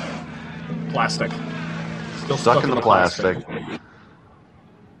snow. Plastic. Still stuck in the plastic.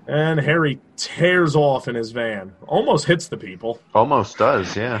 And Harry tears off in his van. Almost hits the people. Almost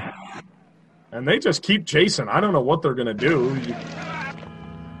does, yeah. And they just keep chasing. I don't know what they're going to do.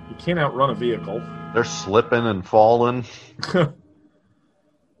 You can't outrun a vehicle. They're slipping and falling.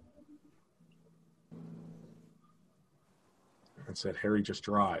 That's it. Harry just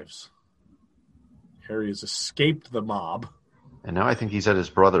drives. Harry has escaped the mob. And now I think he's at his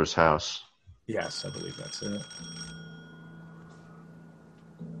brother's house. Yes, I believe that's it.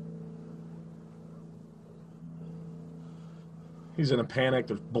 He's in a panic.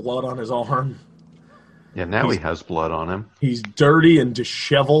 There's blood on his arm. Yeah, now he has blood on him. He's dirty and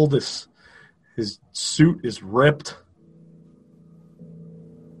disheveled. His suit is ripped.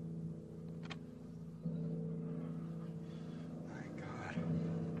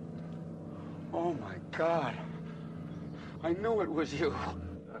 Oh, my God. I knew it was you.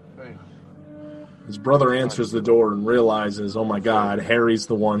 His brother answers the door and realizes, oh, my God, Harry's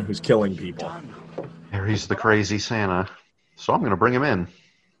the one who's killing people. Harry's the crazy Santa. So I'm going to bring him in.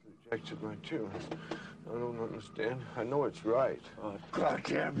 Rejected my tune. I don't understand. I know it's right. Oh, God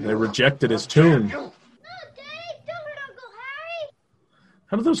damn you. They rejected his tune. No, Dave, don't hurt Uncle Harry.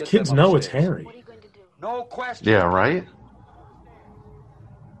 How do those kids know it's Harry? What are you going to do? No question. Yeah, right?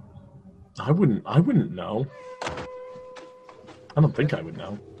 I wouldn't know. I don't think I would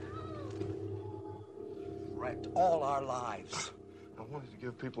know. Wrecked all our lives. I wanted to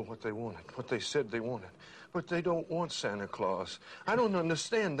give people what they wanted, what they said they wanted. But they don't want Santa Claus. I don't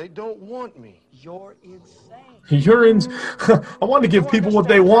understand. They don't want me. You're insane. I wanted to give people what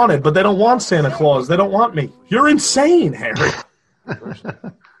they wanted, but they don't want Santa Claus. They don't want me. You're insane, Harry. First,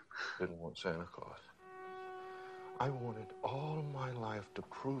 didn't want Santa Claus. I wanted all of my life to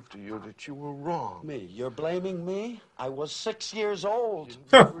prove to you that you were wrong. Me? You're blaming me? I was 6 years old. You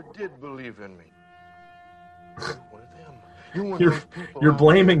never did believe in me. One of them. You're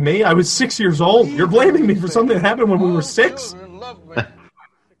blaming me? I was 6 years old. You're blaming me for something that happened when we were 6? 6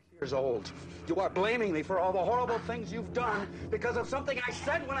 years old. You are blaming me for all the horrible things you've done because of something I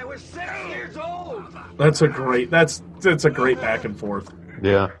said when I was 6 years old. That's a great back and forth.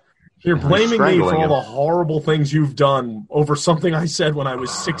 Yeah. You're blaming me for all the horrible things you've done over something I said when I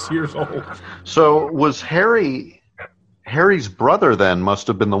was 6 years old. So was Harry's brother then must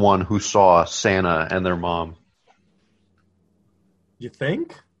have been the one who saw Santa and their mom. You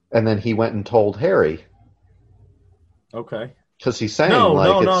think? And then he went and told Harry. Okay. Because he's saying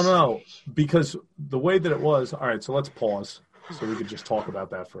no. Because the way that it was, all right, so let's pause so we could just talk about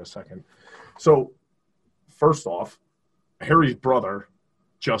that for a second. So, first off, Harry's brother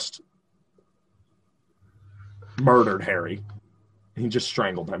just murdered Harry. He just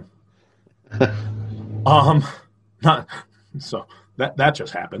strangled him. So that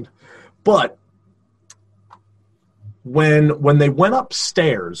just happened. But when they went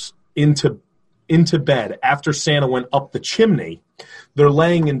upstairs into bed after Santa went up the chimney, they're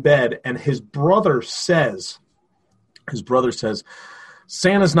laying in bed and his brother says,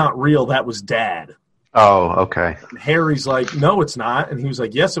 Santa's not real, that was Dad. Oh, okay. And Harry's like, no, it's not. And he was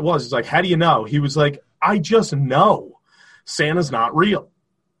like, yes, it was. He's like, how do you know? He was like, I just know Santa's not real.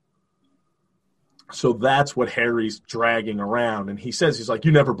 So that's what Harry's dragging around. And he says, he's like,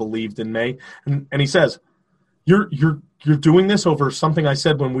 you never believed in me. And he says, You're doing this over something I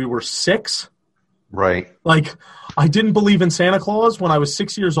said when we were 6? Right. Like, I didn't believe in Santa Claus when I was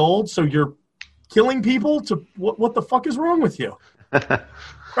 6 years old, so you're killing people? What the fuck is wrong with you?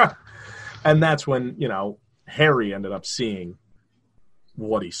 And that's when, Harry ended up seeing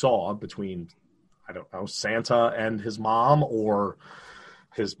what he saw between, I don't know, Santa and his mom or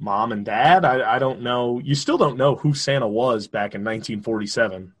his mom and dad. I don't know. You still don't know who Santa was back in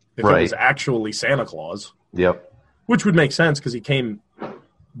 1947. If it was actually Santa Claus. Yep. Which would make sense because he came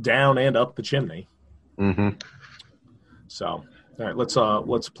down and up the chimney. Mm-hmm. So, all right, let's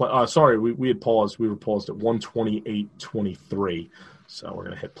play. Sorry, we had paused. We were paused at 1:28:23. So we're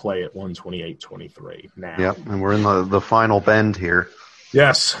gonna hit play at 1:28:23 now. Yep, and we're in the final bend here.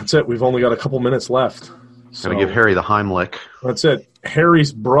 Yes, that's it. We've only got a couple minutes left. Gonna give Harry the Heimlich. That's it.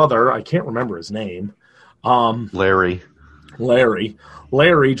 Harry's brother, I can't remember his name. Larry.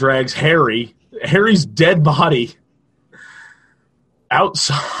 Larry drags Harry Harry's dead body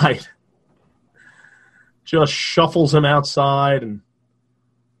outside. Just shuffles him outside and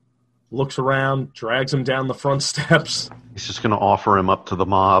looks around, drags him down the front steps. He's just going to offer him up to the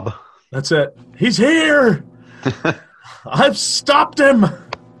mob. That's it. He's here! I've stopped him!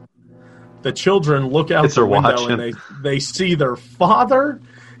 The children look out the window and they see their father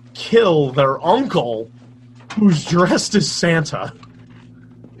kill their uncle, who's dressed as Santa.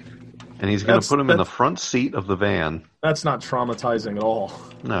 And he's going to put him in the front seat of the van. That's not traumatizing at all.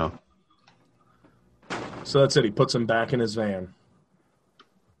 No. So that's it. He puts him back in his van.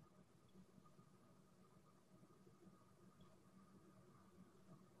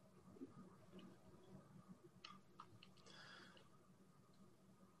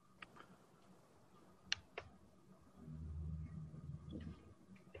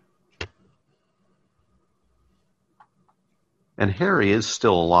 And Harry is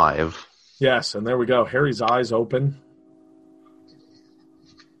still alive. Yes, and there we go. Harry's eyes open.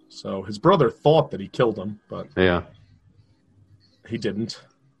 So his brother thought that he killed him, but he didn't.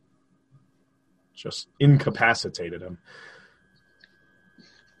 Just incapacitated him.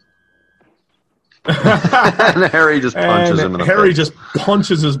 And Harry just punches him in the face. Harry just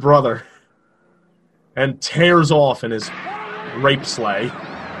punches his brother and tears off in his rape sleigh.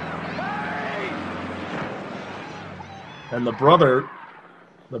 And the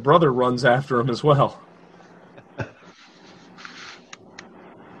brother runs after him as well.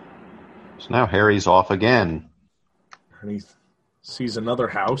 So now Harry's off again. And he sees another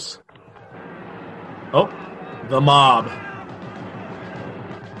house. Oh, the mob.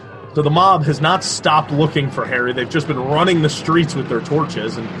 So the mob has not stopped looking for Harry. They've just been running the streets with their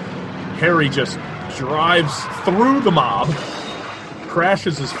torches, and Harry just drives through the mob,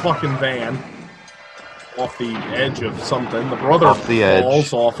 crashes his fucking van off the edge of something. The brother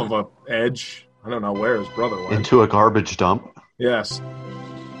falls off of an edge. I don't know where his brother went. Into a garbage dump. Yes.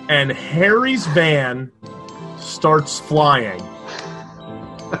 And Harry's van starts flying.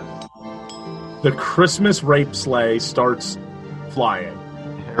 The Christmas rape sleigh starts flying.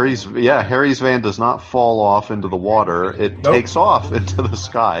 Harry's van does not fall off into the water. It takes off into the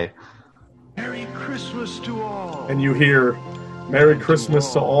sky. Merry Christmas to all. And you hear, Merry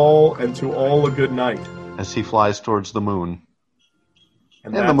Christmas to all, and to all a good night. As he flies towards the moon.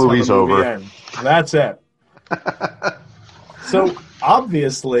 And the that's movie's how the movie over. ends. That's it. So,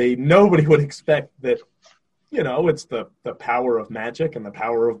 obviously, nobody would expect that, it's the power of magic and the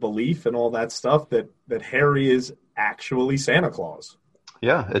power of belief and all that stuff, that Harry is actually Santa Claus.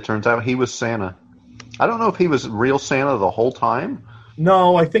 Yeah, it turns out he was Santa. I don't know if he was real Santa the whole time.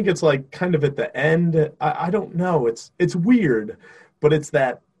 No, I think it's like kind of at the end. I don't know. It's weird, but it's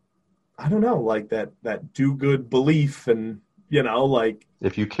that, I don't know, like that do-good belief and, like...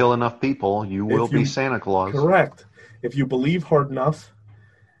 If you kill enough people, you will be Santa Claus. Correct. If you believe hard enough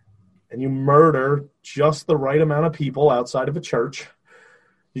and you murder just the right amount of people outside of a church,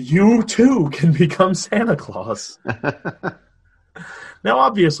 you too can become Santa Claus. Now,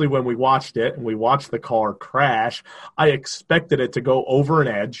 obviously, when we watched it and we watched the car crash, I expected it to go over an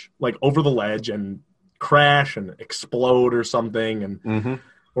edge, like over the ledge, and crash and explode or something, and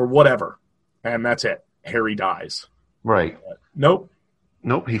or whatever. And that's it. Harry dies. Right. Nope.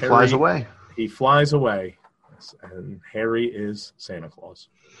 He flies away. He flies away. And Harry is Santa Claus.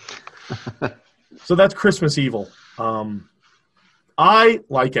 So that's Christmas Evil. I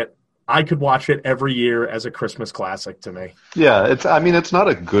like it. I could watch it every year as a Christmas classic to me. Yeah, it's not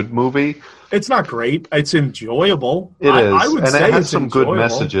a good movie. It's not great. It's enjoyable. It is. I would and say it has it's some enjoyable. good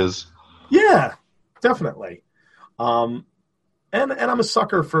messages. Yeah, definitely. And I'm a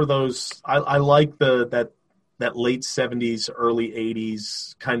sucker for those. I like that late 70s, early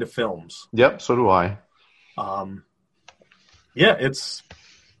 80s kind of films. Yep, so do I. Yeah, it's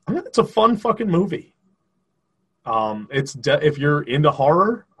a fun fucking movie. If you're into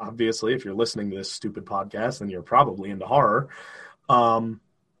horror, obviously, if you're listening to this stupid podcast, then you're probably into horror.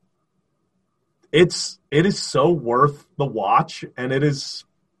 It is so worth the watch, and it's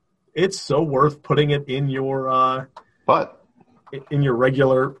so worth putting it in your butt. In your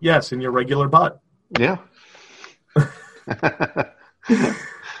regular butt. Yeah.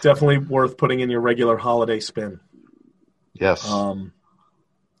 Definitely worth putting in your regular holiday spin. Yes.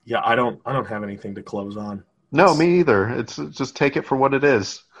 Yeah, I don't have anything to close on. No, me either. It's just take it for what it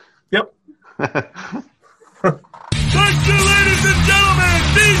is. Yep. Thank you, ladies and gentlemen.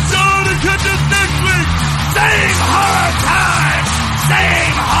 Be sure to catch us next week. Same horror time.